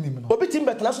akonwa nim no obi tim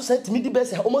betna so sentimi di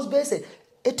bese almost bese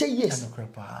 80 years no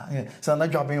crepa so na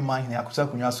dwaben man hene akosa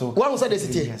konwa so one say the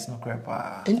city yes no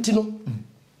crepa enti no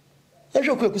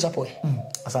ehwe ko ekusa po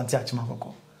asante achima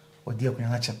koko odi akonwa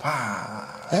na che pa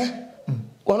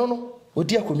wono no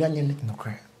odi akonwa nyene no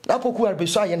crepa na poku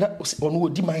arbeso aye na ono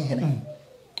odi man hene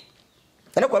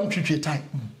ene kwa mtwitwe time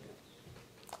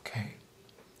okay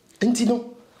enti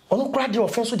no ono kra de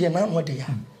offense de na no de ya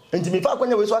enti me fa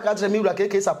kwanya we so aka kire me wura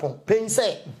keke Sarpong pen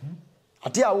say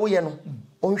ate a wo ye no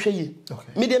onhwe ye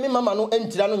me de me mama no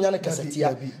entira no nya ne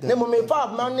kasetia ne mo me fa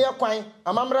ma ne kwan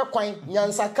amamre kwan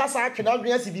nyansa kasa atwena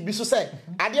adwen asi bibi so say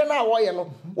ade na wo ye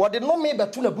no wo de no me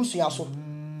beto na busua so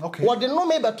okay wo de no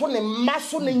me beto ne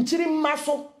maso ne nchiri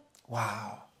maso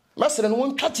wow masere no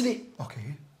won twatire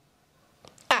okay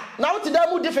now to da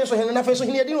mu defense hene na feso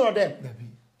hene edi no dem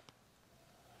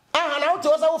now to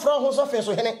osa wo fra ho so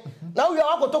feso hene now you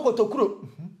akotokotokuro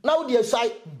now di asai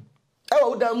e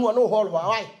wa da mu no hall wa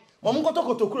why mom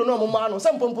kotokotokuro no mom ma no se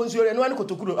mpomponzio re no an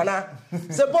kotokuro ana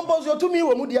se mpomponzio tumi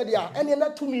wo mu dia dia ene na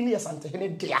tumi ni yesante hene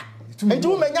dia enti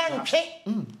wo menya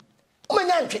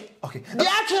ntwe okay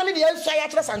dia atwe ne dia asai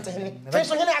atre sante hene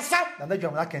feso hene asa na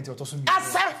dwam na kenti otoso mi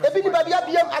asa ebi ni babia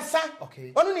biam asa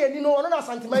okay onu ne ani no onu na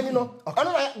santema ni no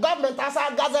onu na government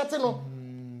asa gazette no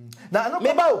na no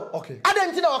me bawo okay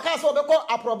adenti na waka so obekọ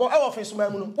aprobo e office ma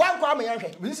mu no wan kwa ma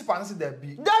yanhwe municipal na se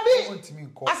dabi dabi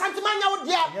asantema nya wo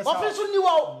dia office ni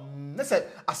wo na se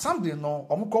assembly no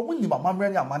omko wonni mamamre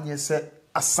ni amane se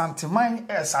asanteman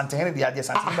santehene dia dia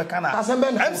santeme kana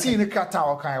MC ni kata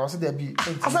o kan o se dabi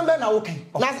asembe na wo kan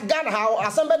na Ghana ha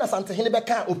asembe na santehene be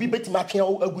kan obi betima twen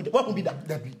agud wa hu bi da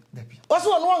dabi waso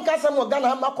no won ka sem wo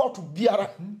Ghana ma court biara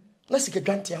na sike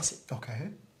dwante ase okay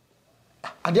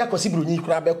ade akosi broni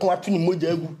kura be ko atu ni moja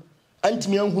egu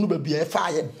antimi anhunu ba bia e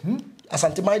faaye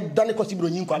asante mai dane kosi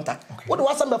broni kwanta wo de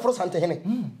wasam be fro sante hene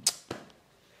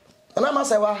ana ma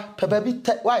say wa peba bi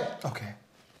why okay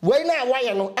why na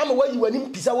why no ama wayi wani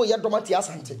mpisa wo ye domati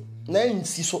asante na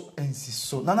ensi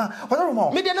so nana whatever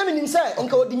mo me de na minim say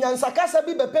nka odi nyansa kasa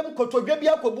bi bepem kotodwa bi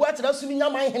akobu atira sumi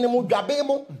nyaman hene mo dwabe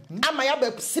mo ama ya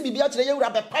be sibi bi atira yewura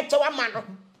be pache wa ma no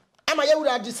ama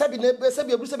yewura adi sabi na be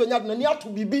sabi ebu sabi nyado na ni ato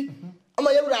bibi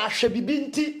ama yewura ahwe bibi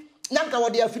nti nyanka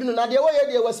wode afiri no na de wo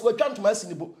ye de watwanto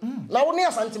masinibo na wo ne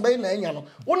asante bai na anya no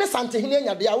wo ne sante hene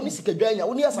anya de ya wo ne sikadwa anya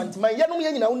wo ne asante man ye no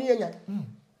ye nyina wo ne anya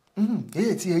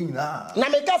ti nyina na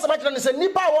me ka se ba kire ne se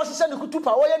nipa wo hye ne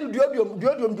kutupa wo ye ne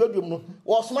duodiom no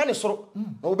wo soma ne soro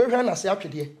na wo behwa na se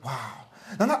atwede wow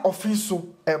nana Offinso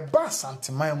ba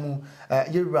santeman mu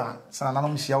yewura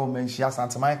sanananom hia wo manhia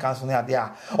santeman ka so ne ade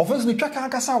a Offinso ne twaka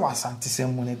akasa wa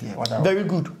santesem mu ne de wada very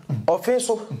good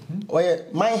Offinso oye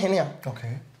man hene a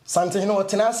okay sante hene o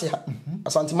tenase ha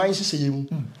santeman hye yemu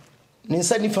ne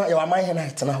nsa nifa ya wa man hene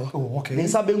atena ho oh okay ne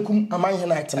nsa benkum aman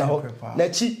hene atena ho na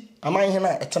chi aman hene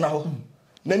atena ho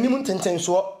na nim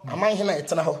ntentenso aman hene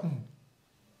atena ho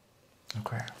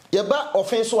okay ye ba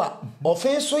Offinso a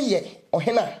Offinso ye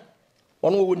ohena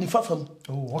ono wo nifa fam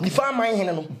nifa aman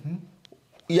hene no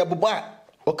ye boba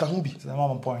o ka hu bi na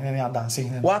mama po hene ya dance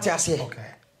hene what you say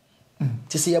okay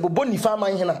ti se ye bobo nifa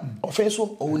aman hene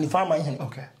Offinso o nifa aman hene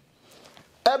okay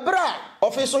ebra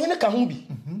Offinso hene ka hu bi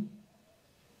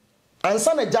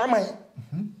ansa na jaman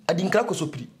adinkra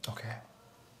kosopiri okay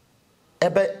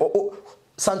ebe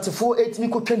santefo etimi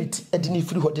ko twaniti adini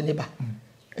firi hode ne ba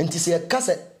enti se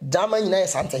kase jaman nyina ye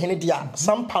sante hene dia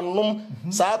sampanom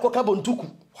saa ko kabontuku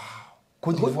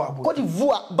Côte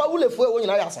d'Ivoire bawulefo e wo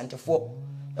nyina ya santefo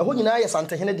e ho nyina ya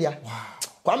sante hene dia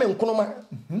kwame nkonoma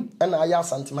na ya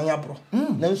sante man abro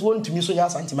na nso wontumi so ya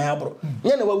sante man abro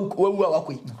nye na wawu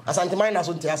awakoi asante man na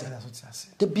so ntiase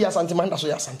te bia sante man na so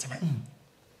ya sante man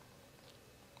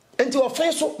enti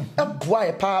Offinso aboa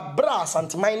e pa bra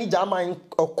sante man ni jaman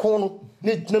okon no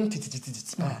na dinam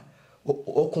titititi pa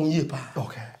okon ye pa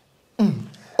okay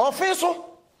Offinso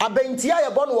abentia ye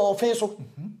bono wo Offinso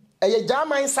eye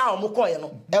jaman sa omukoye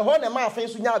no eho na ma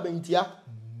Offinso nya abentia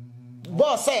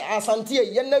boss say asante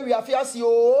ye na wiafe ase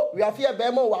o wiafe e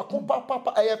be mo wa ko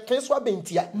papa eye Offinso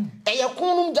abentia eye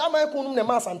kunum jaman kunum na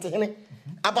ma asante hene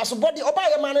abaso body oba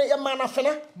ye ma na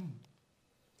fena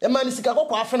ye ma ni sika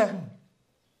kokko afena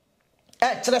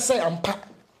kire say ampa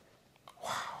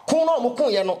kun no mo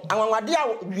kun ye no anwanwade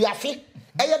a wiafe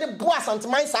eye de bo asante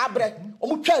man sa abre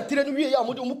omu twa atire no wie ya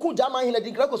omu kun jaman hene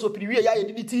de grako so piri wie ya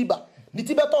ye di tiba ni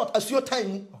tiba tot asuo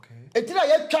time etira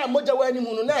ye twa moja wani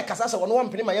mu no na kasa se wono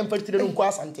wampene ma ye mfatire no nko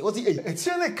asante ozi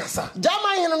etire ne kasa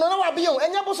jaman hene no na wa biyo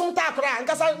enya bosom takora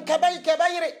ankasa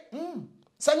kebayire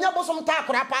sanya bosom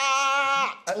takora pa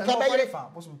kebayire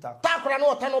bosom takora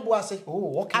no otano bo ase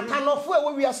atanofo e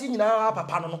wo wiase nyina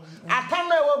papa no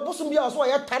atano e wo bosom bia so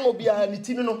ye tano bia ni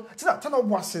tinu no tina tano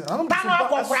bo ase tano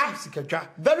akokora sikadwa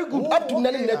very good up to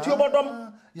nani na tuo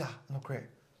bodom yeah no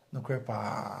kre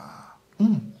pa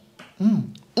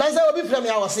na say obi frame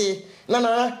ya wose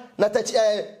na tachi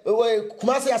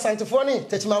kumase asantefo ni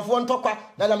tachimanfo ntokwa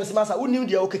na mesimasa uni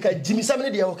dia okeka jimisam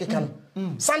ne dia okeka no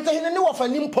sante hene ne wofa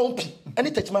nim pompi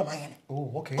ene tachima man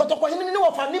okay kotokwa hene ne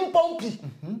wofa nim pompi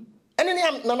ene ne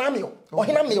na na meyo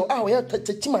ohena meyo ah we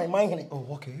tachima man hene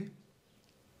okay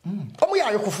omo ya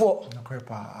ayokofo no kre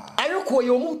pa ayoko ye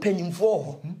omo mpanyimfo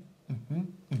ho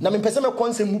na mempese me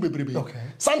konsem mu bebrebe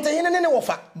sante hene ne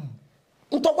wofa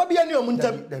ntokwa bia ne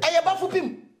omuntam eye bafu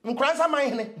pim nkransa man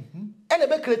hene ene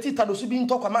be kreti tadosu bi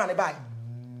ntokwa man ne bai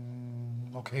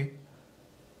okay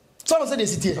so say dey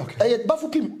sitie eye bafu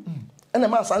pim ene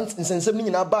ma san nsensem ni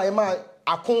nyina bai ma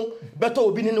akon beto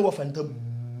obi ne wo fantam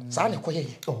sa ne koye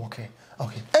okay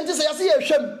enti say yase ye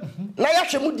hwem na ya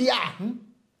hwemu dia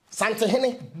sante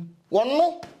hene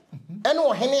wonno ene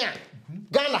wo hene a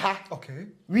Ghana ha okay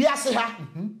wiase ha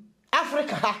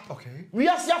Africa ha okay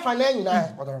wiase afa na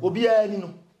nyina obi ani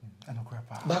no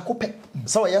ba ko pe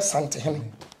so ye sante hene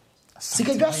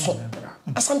sikadwa so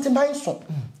asante man so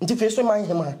nti fe so man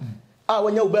hema a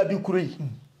wanya oba bi kuro yi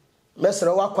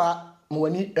mesere wakwa mo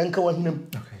wani enka wahinam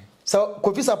so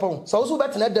kofi Sarpong so so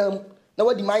betena dam na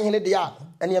wadi man hene de a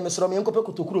ene ya mesere me enkope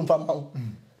kotokuru mfa ma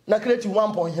na kreti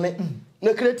 1 pon hene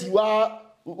na kreti wa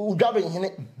udwabe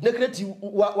hene na kreti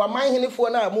wa man hene fo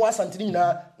na mo asante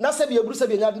na se bia buru se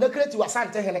bia na kreti wa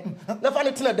sante hene na fa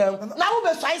ne tena dam na wo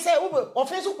be swai se wo be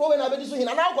Offinso ko we na be di so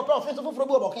hina na wo ko Offinso foforo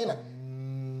bi obokina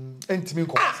entimi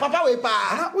ko papa we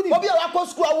pa obi a wa ko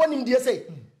school awonim die say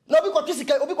No, because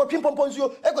physical, because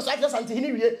Pimpomponzio, Echo Cycles and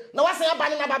Hini, now I say a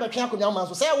banana about Piaco,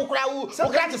 so say, who crowd, so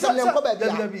glad to send them go back.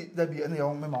 There be any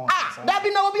old member. Ah, that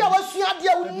be no be our Sia,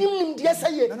 yes,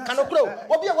 I cannot grow,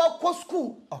 or be a well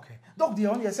school. Okay. Dog the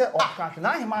only said, oh,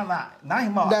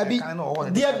 Nahima, there be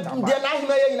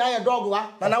Nahima in a dog,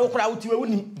 and I will crowd to a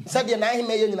winning. Said the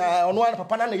Nahima on one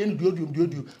papa again,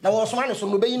 do. Now was one of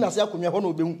obeying as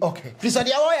Yakuno. Okay. He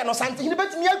said, I know something,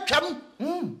 but me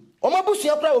come. Oma busu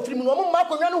ya pra ofiri mu no mo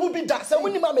makonya no hu bi da se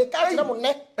woni ma me ka tira mo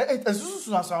ne esusu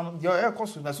na so yo e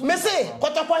kosu na so me se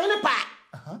kotokwa hene pa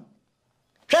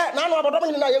hwe na no abodom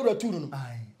hene na ye wura turu no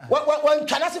wa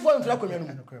ntwana se fo mfira konwa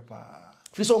no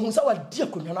fi so hu sa wa di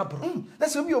akonwa na bro na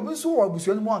se obi obi so wa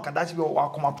busu no mo ankada che bi wa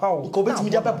akoma pa o ko betimi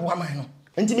dia bebo aman no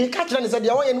enti me ka tira ne se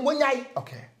dia wo ye no wonyai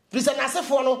okay fi se na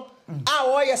asefo no a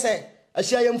wo ye se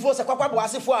Ashia yamfo se kwakwa bo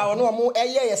asefo a ono mo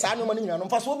eye saa no nyina no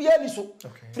mfa so obi ani so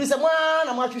firi se mo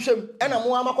na mo ahwehwem e na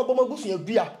mo amakobo magusu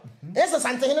adua ese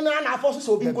santehene na afo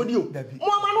so obi nkodi o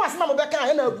mo ama no asema mo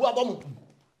beka e na abu abom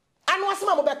anu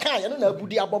asema mo beka e na abu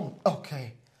di abom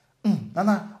okay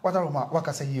nana wadaroma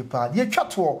wakasa yie pa ye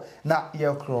twato na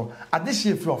ye kro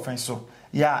adehie free offense so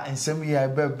ya ensem ya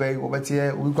bebe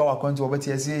obetie we go akwanti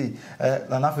obetie say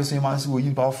na feso man so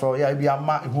yin pa ofro ya bi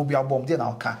ama ehu bi abom de na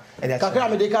oka kakra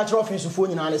me de ka tro offense fo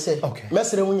nyina na say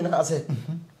mesere wo nyina say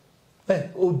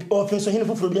offense hine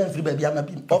foforo bi an free ba bi ama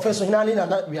bi offense hine ani na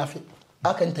we afi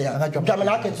akenta ya dwame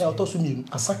na akenta ya to so mienu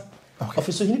asa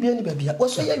offense hine bi ani ba bi wo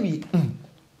so ya wi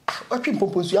watwi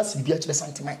mpomponsu ya sibi akire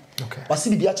santiman wasi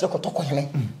bibi akire kotoko hene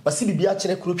wasi bibi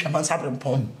akire kuro twaman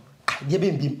sabrempon de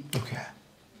bembim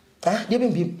de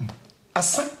bembim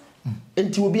asa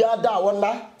enti obi ada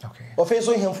wona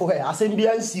ofenso hemfo he asem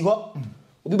bia nsi ho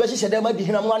obi ba hihye da ma di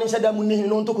hena mo ane hye da mu ni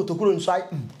no ntokotokuro nsai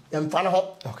emfa ne ho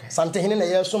sante hene na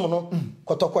yesom no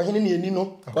kotoko hene ne ani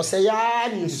no ko se ya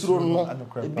ne esuro no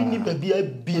ebi ni ba bia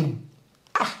biem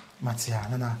Matia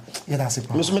nana yeda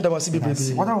sepa me so me da wasi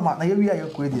bebebe wada ma na ye wi aye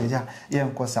ko edi eja ye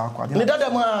nko sa akwa me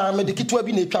dada ma me de kitwa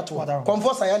bi na etwato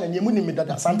comfort Sayaana ne mu ni me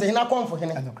dada sante hina comfort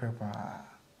hene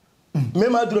me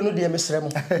ma duro no de me srem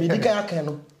me di kan akan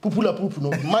no pupula pupu no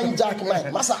man jack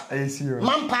man masa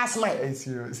man pass man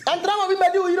entra mo bi me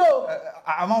di o yiro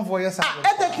amon for yes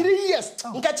at 3 years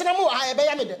nka kire mo ha e be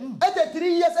ya me de at 3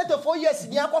 years at 4 years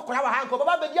ni akokora wa ha nko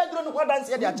baba be di aduro no ko dance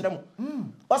ya de akire mo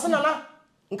wase nana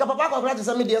nka papa kwa brati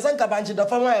se me de se nka banchi da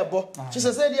fama ebo chi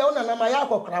se dia una na ma ya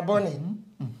akokora boni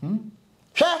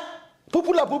hwe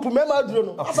pupula pupu me ma duro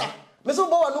no asa me so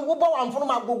bo wa no bo wa mfono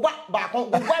ma gogwa ba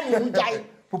kon gogwa ni hu jai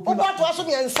pupula to aso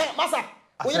me ensa masa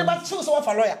wo yere ba chi so wa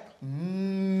fa lawyer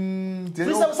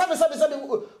sabe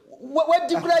wa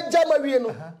di kura jama wie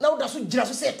no na wo da so gira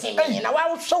so se ten na wa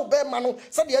hwe be ma no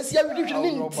se de asia wi hwe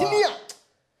ni ntinia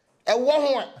ewo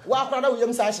ho a wa akora da wo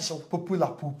yem sa hyehyew popular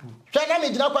pupu hwe na me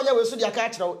gina kwanya we so de aka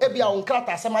akira wo e bia wo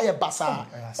nkrata asema ye basa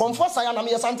komfo Sayaana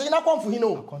me sante na komfo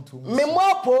hino me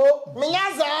mopo me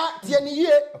nyaza tie ni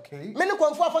yie me ne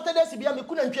komfo afota days bia me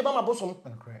kuna ntwe ba mabosom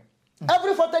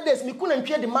every 40 days me kuna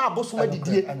ntwe de ma abosom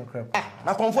adidie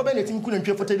na komfo be ne tim kuna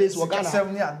ntwe 40 days wo Ghana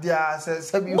sem ni adia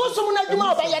se bi bosom na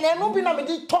djuma ba ya na no bi na me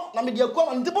di to na me di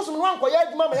akwa na bosom no anko ya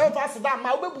djuma me ya fa asida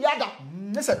ma wo bebu yada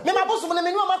me ma bosom na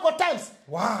me no ma times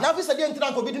na fi se de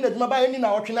ntina ko bi di na djuma ba eni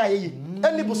na otwe na yeye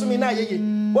eni bosom na yeye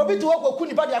obi ti wo kwaku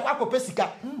ni ba de akwa pesika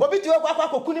obi ti wo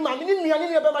kwaku ni ma me ni nuane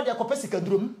ni be ma de akwa pesika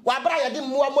duro wa bra ya de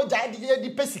mmoa moja de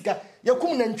pesika ya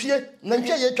kum na ntwie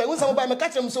ye twa wonsa mo ba me ka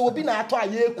kire mo so obi na ato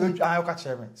aye ku ayo ka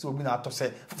kire me so obi na ato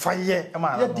se fa ye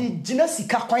ma ya di gina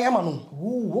sika kwan ama no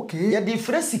okay ya di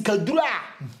fre sika duro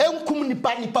a enkum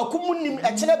nipa kum nim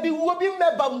e kire bi wo bi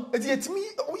mebam e di etimi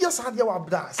ya sa de wa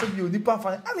bra se bi onipa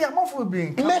fa ani amafo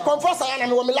bi me comfort Sayaana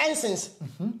me wo me license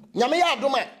nyame ya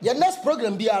adoma ya next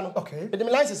program bia no okay me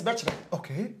me license bachelor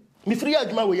okay me free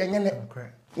aduma wo ya nyane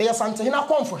me ya sante hina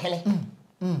komfo hene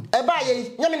eba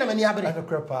ye nyame na mani abere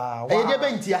akrepa wa ye de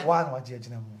bentia wa na waje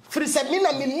agina mu free se me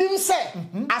na me nim se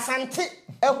asante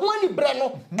eho ani bre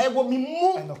no ego me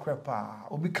mu akrepa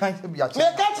obi kan se bia me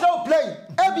ka tira o play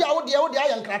e bia wo de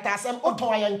ayan krata asem o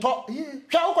ton ayan to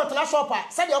hwa wo kotena shop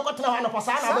a se de wo kotena ha no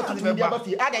pasa na ba tutu bia ba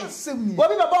fi adan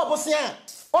obi be ba obosia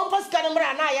on pass kan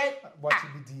mra na ye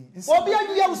obi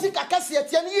adua usika kase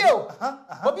atia ni ye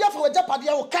obi afa waja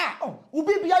pade wo ka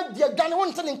obi bia dia gane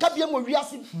won te ne nka bia mo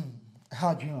wiase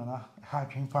ha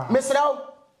dwin pa mesraw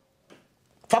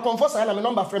For confirm Sayaana, my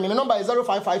number frame. My number is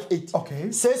 0558.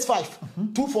 Okay. 65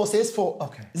 2464.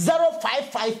 Okay.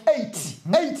 0558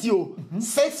 80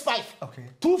 65 Okay.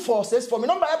 2464. My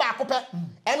number ever akope.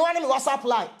 Anyone me WhatsApp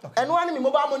line. Anyone me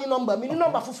mobile money number. Me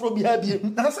number fufuro bi ha bi.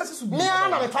 Na say Me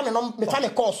na me fa me number, me fa me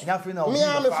course. Me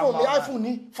me phone, me iPhone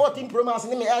ni 14 Pro Max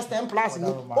ni me S10 Plus ni.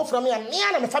 O from me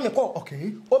na me fa me call.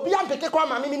 Okay. Obi am peke kwa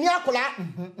ma me ni akola.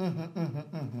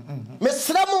 Me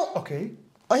sremo. Okay.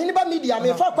 Oheneba Media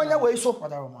me fa kwanya we so.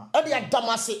 E de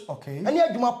adamase. Okay. Ene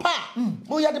adwuma pa.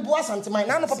 Mo ya de boa santeman.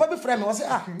 Na no papa bi frɛ me wo say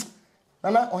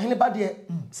nana Oheneba de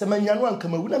se manyanu anka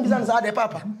mawu na bizan za de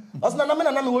papa. Os na me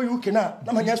na me wo UK na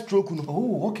manya stroke no.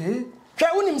 Oh, okay.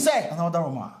 Hwɛ wonim sɛ. Na oda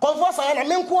Roma. Confirm Sayaana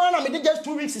me nko na me de just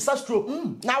 2 weeks is stroke.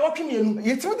 Na wotwe mienu.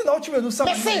 Yetimo de na wotwe mienu sam.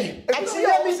 Me say,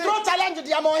 ati me throw challenge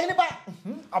de am Oheneba.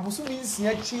 Abusu mi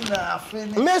nsia chi na afi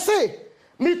ni. Me say,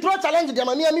 me throw challenge de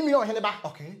am me mi Oheneba.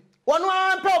 Okay. One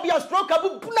pe obi a stroke abu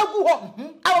na gu ho.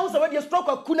 Awu se we de stroke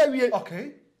aku na wie.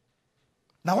 Okay.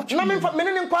 Na what na me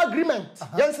ne nko agreement.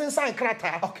 Jensen sign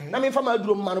krata. Na me fa ma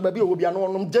duro ma no ba bi obi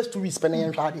no just 2 weeks pe na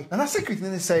yen hwade. Na secret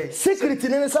ni say. Secret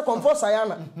ni say confirm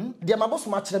Sayaana. De ma boss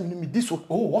ma kire me mi di so.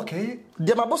 Oh, okay.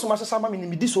 De ma boss ma hye sama me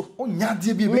mi di so. O nya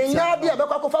de bi me nya de be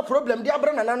kwa fa problem de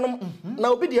abre na nanom. Na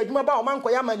obi de adwuma ba o man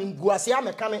koya ma ni nguase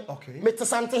ameka me. Me te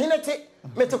sante hinete.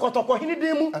 Me te kotoko hini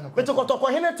demu. Me te kotoko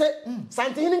hinete.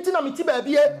 Sante hini nti na me ti ba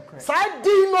bie. Sa di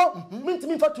no. Me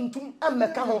ntimi fa tuntum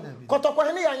ameka ho. Kotoko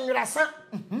hini ya nwirasa.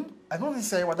 I don't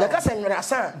say what I say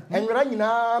nwirasa. Nwira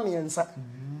nyina me ensa.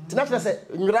 Tina tena se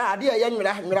nwira ade ya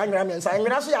nwira me ensa.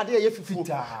 Nwira so ya ade ya fifu.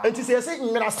 Enti se se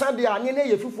nwirasa de anye na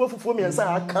ya fifu me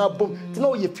ensa aka bom. Tina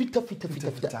o ye fita.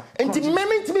 Enti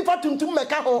me ntimi fa tuntum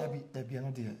meka ho. Dabi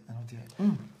no de.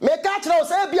 Me ka tira o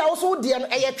se bia wo so de no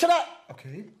eye twere.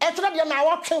 Okay. E twere de na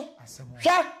wotwe.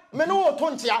 Hwe me no wo to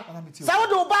ntia. Sa wo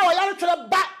de wo ba wo yare twere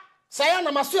ba.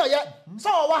 Sayaana maso ye. Sa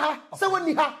wo wa ha, sa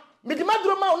woni ha. Me di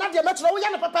maduro ma na de me twere wo ya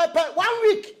na pepepe 1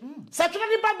 week. Sa twere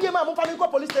de ba bia ma mo fa me ko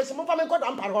police station, mo fa me ko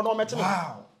dampare ho no me twere.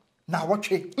 Wow. Na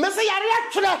wotwe. Me se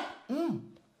yare twere.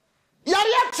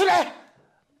 Yare twere.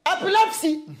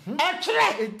 Epilepsy. E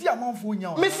twere. E di amanfo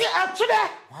nya. Me se e twere.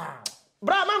 Wow.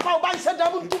 Bra man fa oban se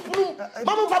da mu ntupunu.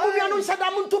 Ma mo fa mu nua no se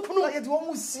da mu ntupunu. Ye di wo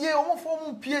mu sie, wo mo fo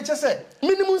mu pie che se.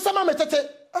 Minimum sama metete.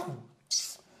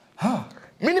 Ha.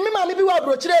 Minimum ma me bi wa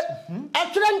brochire.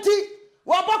 Atwere nti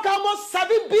wa boka almost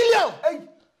 7 billion. Hey.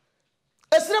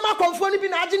 Esrema konfo ni bi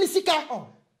na age ni sika.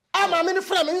 Ama me ne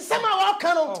fra me nsema wa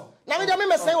ka no. Na me de me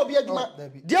mesen obi adwuma.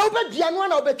 De obedua no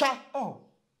na obetwa.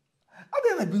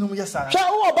 Ade na binom yesa. Hwe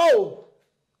wo ba o.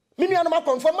 Me nua no ma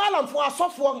konfo malamfo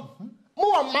asofo. Mo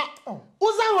wa ma.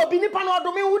 Uzan obi nipa no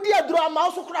odome wudi aduro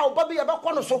ama so kura oba bi ye be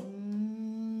kɔ no so.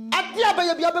 Ade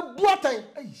abaye bia be bu atan.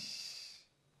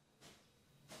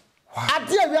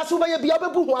 Ade awia so baye bia be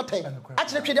bu hu atan. A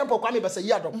kire twede mpo kwa me be se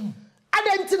yi adom.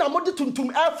 Ade nti na mo de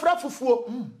tuntum afra fufuo.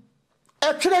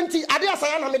 E twere nti ade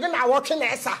asaya na me de na awotwe na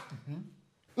esa.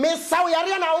 Me saw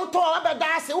yare na wo to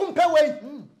abeda ase wo mpe wei.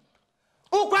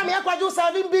 Wo kwa me akwajo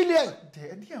 7 billion.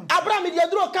 Abraham de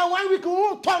aduro kan 1 week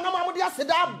wo to na mo de ase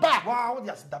da ba. Wow, wo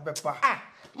de ase da be pa.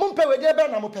 Mo mpe we de be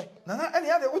na mo pe. Na ene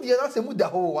ade wo de na se mu da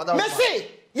ho wada. Me say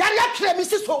yare atwere me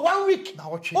so 1 week.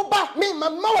 Wo ba me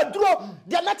mama wa duro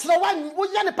de na tere 1 wo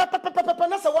ya ne papa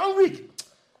na se 1 week.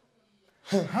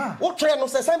 Wo twere no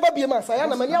se san ba bie ma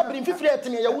Sayaana mani abrin fifiri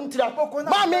etene ya wuntira.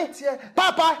 Ma me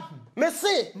papa me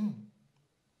say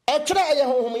e twere eye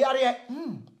honhom yare.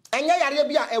 Anya yare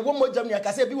bia e wo mojam ne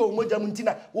akase bi wo mojam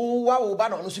ntina wo wa wo ba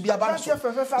no so bia ba no so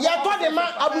ya to de ma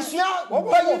abusua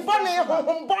bayi bone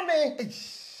honhom bone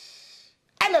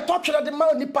ana to twere de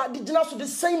ma nipa de gina so de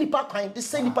sen nipa kwan de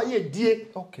sen nipa ye die.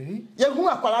 Okay. Ye hu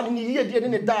akwala ne ye die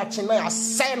ne da ache na ya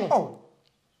sen no.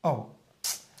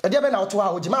 E de be na to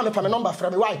ha o jima me fa me number fra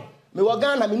me why me wo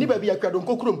Ghana me ni ba bia kwado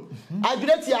nkokurom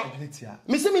adweretia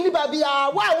me se me ni ba bia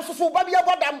wa wo soso ba bia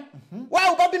bodam wa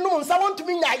wo ba bi no nsa won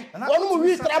tumi nyai won mu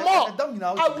wi tramo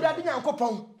awurade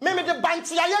nyankopon me de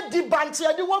bantia ye di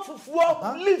bantia di wo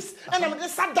fufuo leaves and me de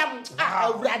sadam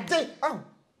awurade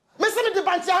me se me de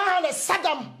bantia ha na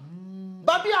sadam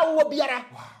ba bia wo biara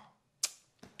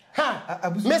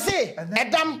ha me se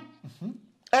edam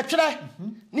etwere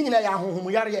ni nyina ya honhom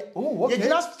yare ye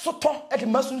gina soto e de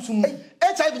masunsum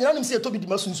HIV nyina nim se to bi de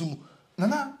masunsum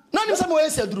na nim se mo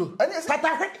ese aduro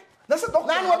katakwe na se doctor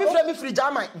na no bi free me free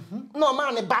jaman no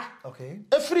ma ne ba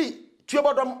e free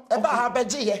tuobodom e ba ha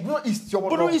beje ye no east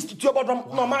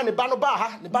tuobodom no ma ne ba no ba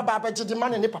ha ne ba beje de ma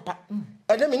ne papa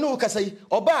e de me no kasai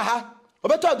oba ha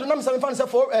obeto aduro na me se me fan se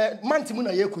for month mu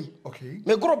na ye koi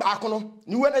me gro ba akono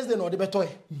ni Wednesday no de beto e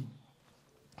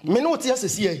me no tie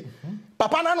asesi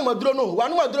papa na no maduro no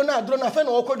wanu maduro na aduro na fe na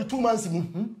okodi 2 months mu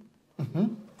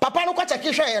papa papa no kwa check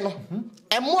hwe no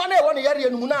emmo na e won yare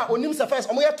enum na onim se first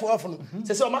omo ye 12 no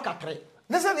se se o maka 3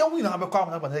 Listen, you win have a come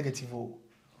na negative. Wow.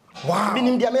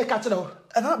 Binim dia me ka kire ho.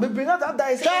 And be bring that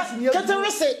dice.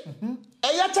 Keterese.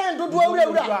 Eya time dodo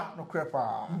awura. No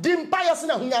crepa. Dimpa yase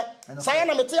na hunya.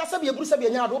 Sayaana mete yase be eburu se be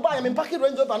nya do ba ya me mpake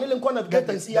range over ne lenko na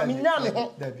Again&See ya me nya me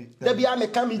ho. Da bia me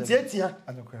ka me tietia.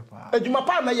 No crepa. Adwuma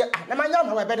pa na ye na manya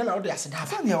na we be na wo de ase da.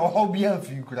 Fa ne ho bia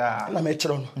fi kura. Na me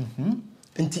kire no.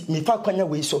 Enti me fa kwanya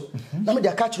we so. Na me de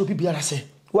aka kire obi biara se.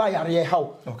 Wa yare ye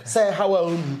hawo. Say hawo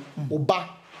onu. Oba.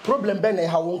 Problem ben e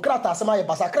ha won krata asema ye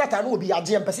basa krata na obi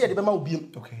age empese ye de be ma obi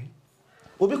okay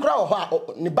obi kura wo ha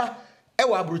ne ba e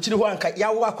wa abrochiri ho anka ya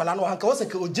wo akwala no anka wo se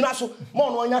ke ogina so mo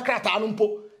no onya krata no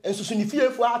mpo ensusu ni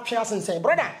fiefu atwe asensen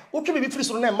brother wo twe bibi firi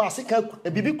so na ma se ka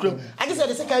bibi kuram age se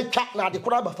de se ka twa na de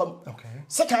kura ba fam okay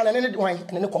se ka na ne wan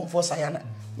ne comfort Sayaana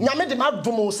nyame de ma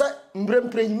domo se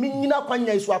mbrempre mi nyina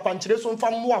kwanya isu akwankyere so mfa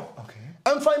mmoa okay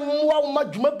emfa mmoa ma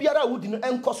dwuma biara wudi no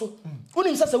enkoso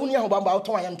unim se woni ahobamba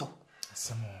oton ayento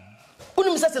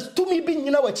unim se tumi bi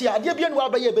nyina wachi ade bia no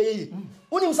abaye beye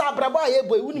unim se abraba ye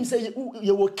boy unim se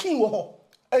ye wo king wo ho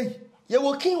ye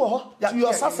wo king wo ho to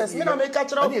your success me na make a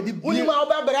kira unim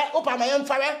ababra opa ma yen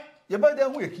fare ye ba de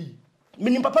hu ye ki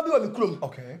minim papa bi wa mi kurom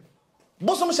okay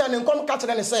bosom hye ne nkom ka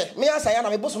kira ne se me Sayaana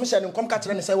me bosom hye ne nkom ka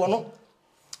kira ne se wo no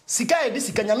sika e di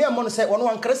sika nyame amon se wo no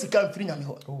ankra sika mfiri nyame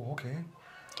ho oh okay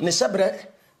ne shebre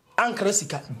ankra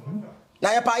sika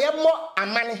na ye pa ye mo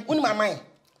amane unim amane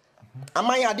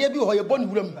amanya ade bi ho ye boni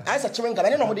wuram ai se chiwenga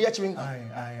ne no ho de ye chiwenga ai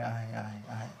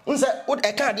unse wo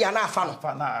e ka ade ana afa no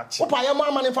wo pa ye mo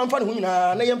amane famfa ne ho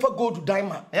nyina na ye mfa gold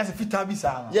diamond ya se fita bi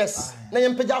sa yes na ye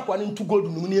mpega akwa ne ntu gold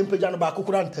num ne ye mpega no ba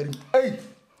kokura ntarim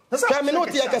ka me no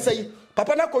tie ka sei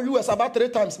papa na ko US about 3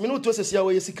 times me no to se sia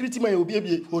wo ye security man ye obi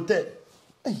ebie hotel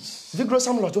Vigorous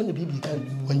Sam Lodge on the baby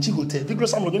can wanchi hotel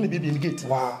Vigorous Sam Lodge on the baby in gate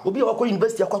wow obi wa ko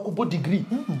university akwa ko degree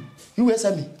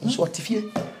USME so atifie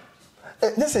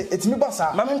nese etimi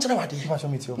basa mama nkyere wade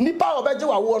nipa obeje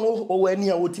wawo no wo ani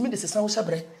a wotimi de sesan wo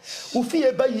hyebre wo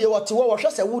fie ba yie wote wo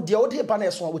hwe se wo de wo de ba na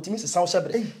eso wotimi sesan wo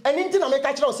hyebre eni nti na me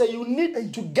ka kire say you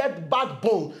need to get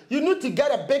backbone you need to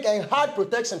get a big and hard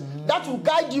protection that will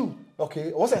guide you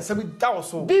okay wo say sabi that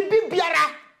also bibi biara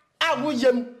a wo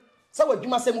yem say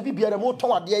wadwuma say mu bibiara mo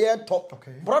ton ade ye to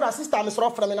brother sister me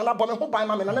soro fra me na bo me ho ban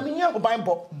ma me na me nya ho ban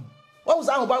bo wa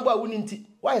uza ho ban bo a woni nti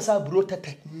wa yesa bro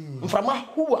tete mframa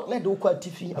huwa na de wo kwa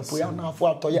tifi apoya na afo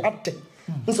atoye ate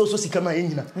nso so sika ma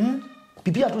enyina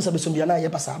bibi atu sabe sombia na ye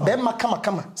basa be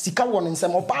kama sika won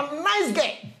nsem oba nice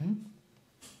guy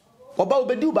oba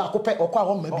obedi ba akopɛ okwa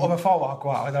ho mabi obefa wa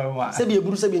akwa odaruma se bi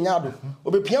eburu se bi nyaado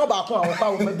obepia ba akwa okwa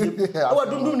ho mabi wa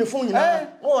dundum ne fon nyina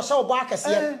wo hye oba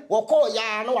akese wo kɔ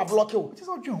ya na wa block o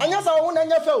anya sa wo na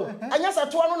nya fe o anya sa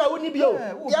to no na woni bi o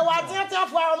ya wa tiatia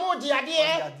fo a mo di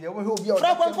ade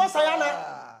fra kwa Sayaana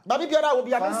babi biara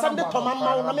obi ade sande toma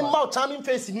mawo na me mawo charming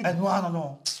face ni eno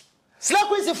no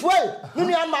slap is fuel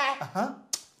nunu ama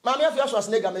mama afia so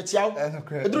asnega metiaw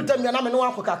eduru tam ya na me no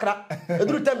akọ kakra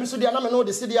eduru tam bi so dia na me no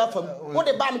de sidi afam wo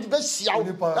de ba me be hyiaw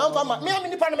na mfa ma me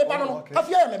nipa na me ba no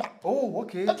afia ya me ba oh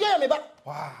okay afia ya me ba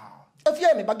wow afia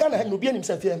ya me ba Ghana ha no bi anim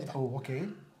se afia ya me ba oh okay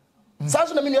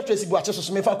sanso na me nua tracy bu ache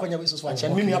so me fa kwanya we so so ache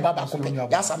me nua baba ko pe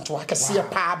ya santo akese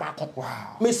pa ba ko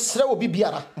wow me sere obi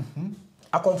biara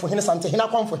akonfo hene sante hene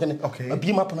akonfo hene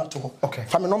abi map na to okay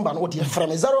fa me number no de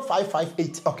frame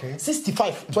 0558 okay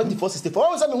 65 24 64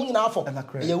 o se me hu nyina afọ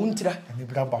ye wuntira eni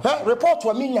braba report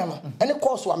wa minya no ene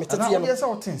course wa metete ye no yes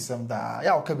o tinsem da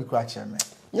ya o ka bi kura che me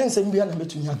nyen bia na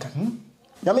metumi aka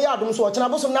nyame ya adom so o kina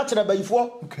bosom na kire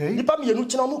bayifo nipa mienu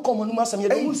kina mu kom anu asem ye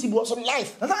do mu sibu so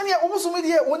life na ne o bosom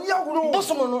de oni ya huro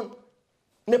bosom no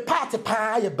ne party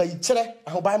pa ye bayi kire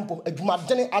ahobampo adwuma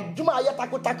dene adwuma aye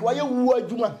takotak wa ye wu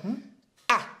adwuma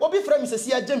obi frame se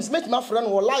sia James make my friend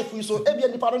wo life we so ebia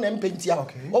nipa no na mpentia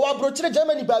o wa brochire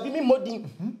Germany ba bi mi modin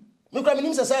me kra me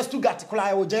nim se Stuttgart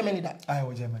kula wo Germany da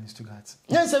wo Germany Stuttgart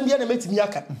nyen bia na metimi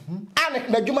aka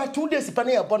na dwuma 2 days pa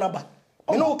na ye bona ba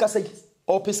me no ka say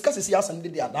o pesika se sia asem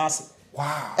de adase wow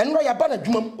enro ya ba na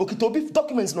dwuma okito obi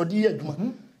documents no de ye dwuma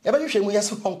ye ba hwehwe mu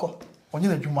yeso honko onye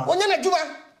na dwuma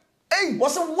hey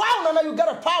was wow now you got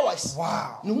a powers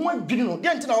wow no one dwini no dey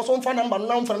ntina so mfa number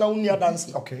na mfa na woni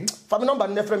dance okay fa me number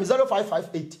na frame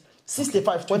 0558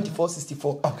 65 24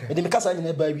 64 okay me kasa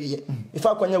nyina ba wiye if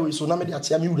akwanya we so na me de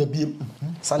atia me wura biem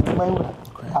santima wura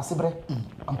asebre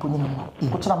amponyi no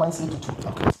ko kira man tutu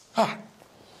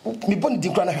okay mi boni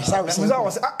din kra na hwesa we so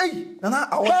was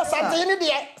na awo sante ni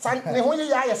de san ne ho ye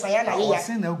ya Sayaana ye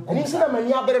ya ni sina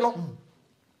mani abere no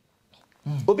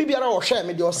obi biara wo hwe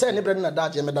me de o se ne bre na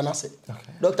daje me dana se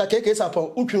Dr. KK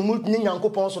Sarpong utwe mu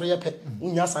nyankopon soro ye pe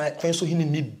unya san kwen so hini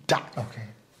ni da okay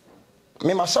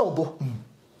me ma sha obo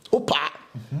opa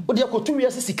o de akotu wi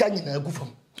ase sika nyina agu fam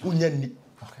unya ni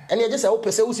ene je se o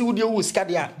pese wo si wo de wo sika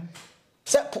de a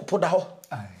se poda ho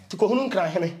ti ko hunu nkran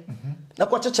hene na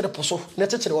ko chechire poso na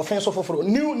chechire ofen so foforo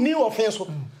ni ofen so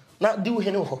na di wo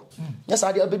hene ho nya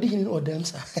sa de abedi hene no dem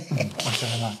sa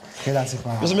mashallah kela se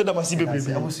pa yo me da masi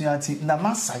bebe abusuati na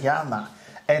Sayaana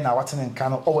na watene nka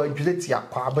no o adwuleti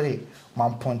akwabere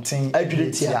mamponten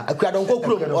adwuleti akwado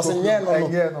nkokuro o se nye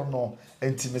no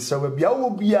enti mesewa bia wo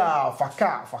bia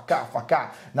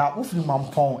faka na wofiri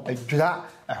mampon adwura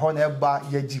ho na eba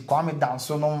yaji kwame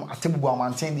danso no atebubu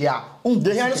amanten dia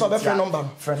de hia no so be free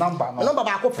number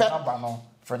ba ko pe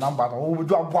for number no wo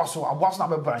do aboaso na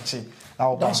be branch na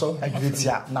oba adwuleti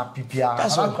na pipia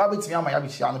na kwa betimi ama ya bi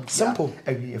hia no simple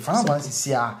awie for number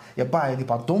sisi a ye ba ya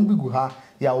dipa don bigu ha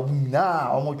ya obina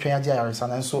omo twen agye yaresa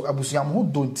na nso abusuam ho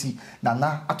donti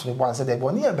na atore bo ase de bo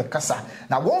ne ye be kasa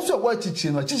na won so wa chichi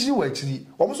no chichi wa chiri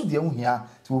omo so de ahuhia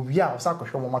ti obi a osa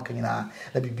kwhwe mo makanyina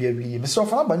na bibia wi me so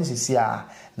fa ba ni sisi a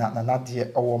na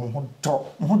de owo mo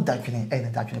ho dadwene na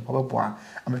dadwene ko bebo a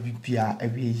ama bibia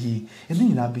awie yi eni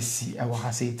nyina besi e wa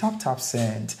ha say tap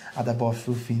send at the above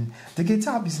roofing the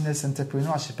guitar business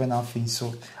entrepreneurship and afin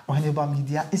so Oheneba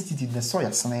Media Institute na so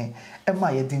yasene e ma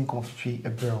ye din konfitwe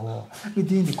ebrewo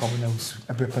din di kwabona usu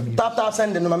ebrepami tap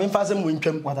send no ma me fa sem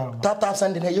wontwam tap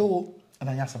send na yo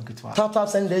ana nya sam kitwa tap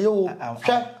send yo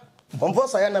hwe onfo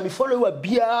Sayaana me follow a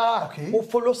bia o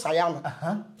follow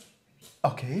Sayaana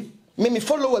okay me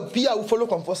follow a bia o follow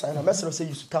onfo Sayaana me say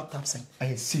you tap send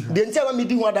I see the entire me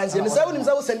di ho dance ne say wonim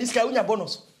say wo send this guy unya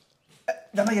bonus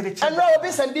na na ye de and no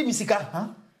be send me sika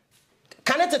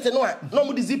kanetete no a no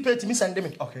mo di zipay ti me send me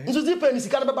nso zipay ni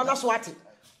sika na beba na so ate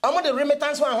amo the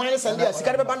remittance one hwan send dia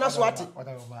sika na beba na so ate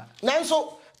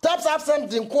nanso tap send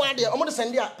din ko ade amo the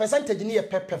send dia percentage ni ye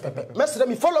pepe mesre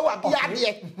me follow up dia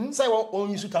ade say won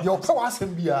use tap yo ka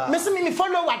wasem bia me say me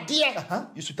follow up dia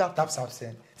you should tap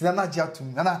send na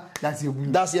jiatum na that's your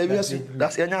that's your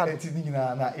that's your nya ti ni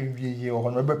na ewie ye ho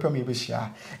no bepam ye be hia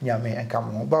nyame enka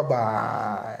mo bye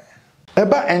bye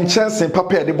Eba enchansen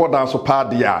papa ya de boda so pa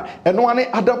de a eno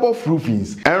ane adabo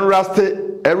roofings en raste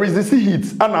resist heat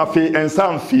anafe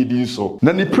ensan feeding so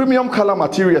na ni premium color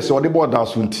materials o de boda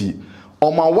so nti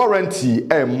o ma warranty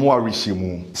mo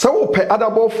arishimu se wo pe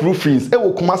adabo roofings e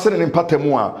wo kuma se ne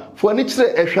mpatamu a fo ani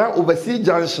kire ehwa overseas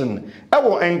junction e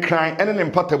wo enkran ene ne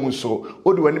mpatamu so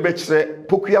o de wani be kire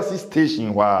Pokuasi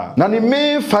station wa na ni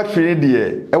main factory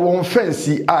de e wo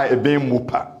fancy a ebe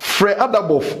mupa Fre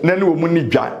Adabof na ne wo mu ni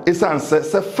dwa esanse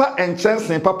se fa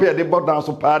enchansen papa ya de boda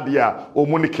so pa de a o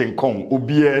mu ni kenkon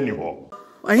obi ani ho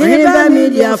Oheneba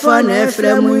Media for na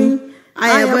efremu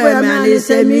ayebo me ani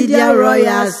se media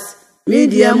royals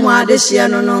media mu adehye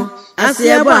no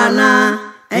aseye bana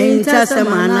enta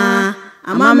semana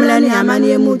amamla ni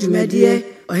amane mu dwumadie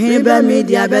Oheneba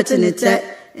Media betenete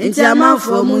enti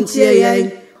amanfo mu ntie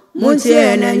ye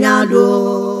na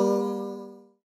nyado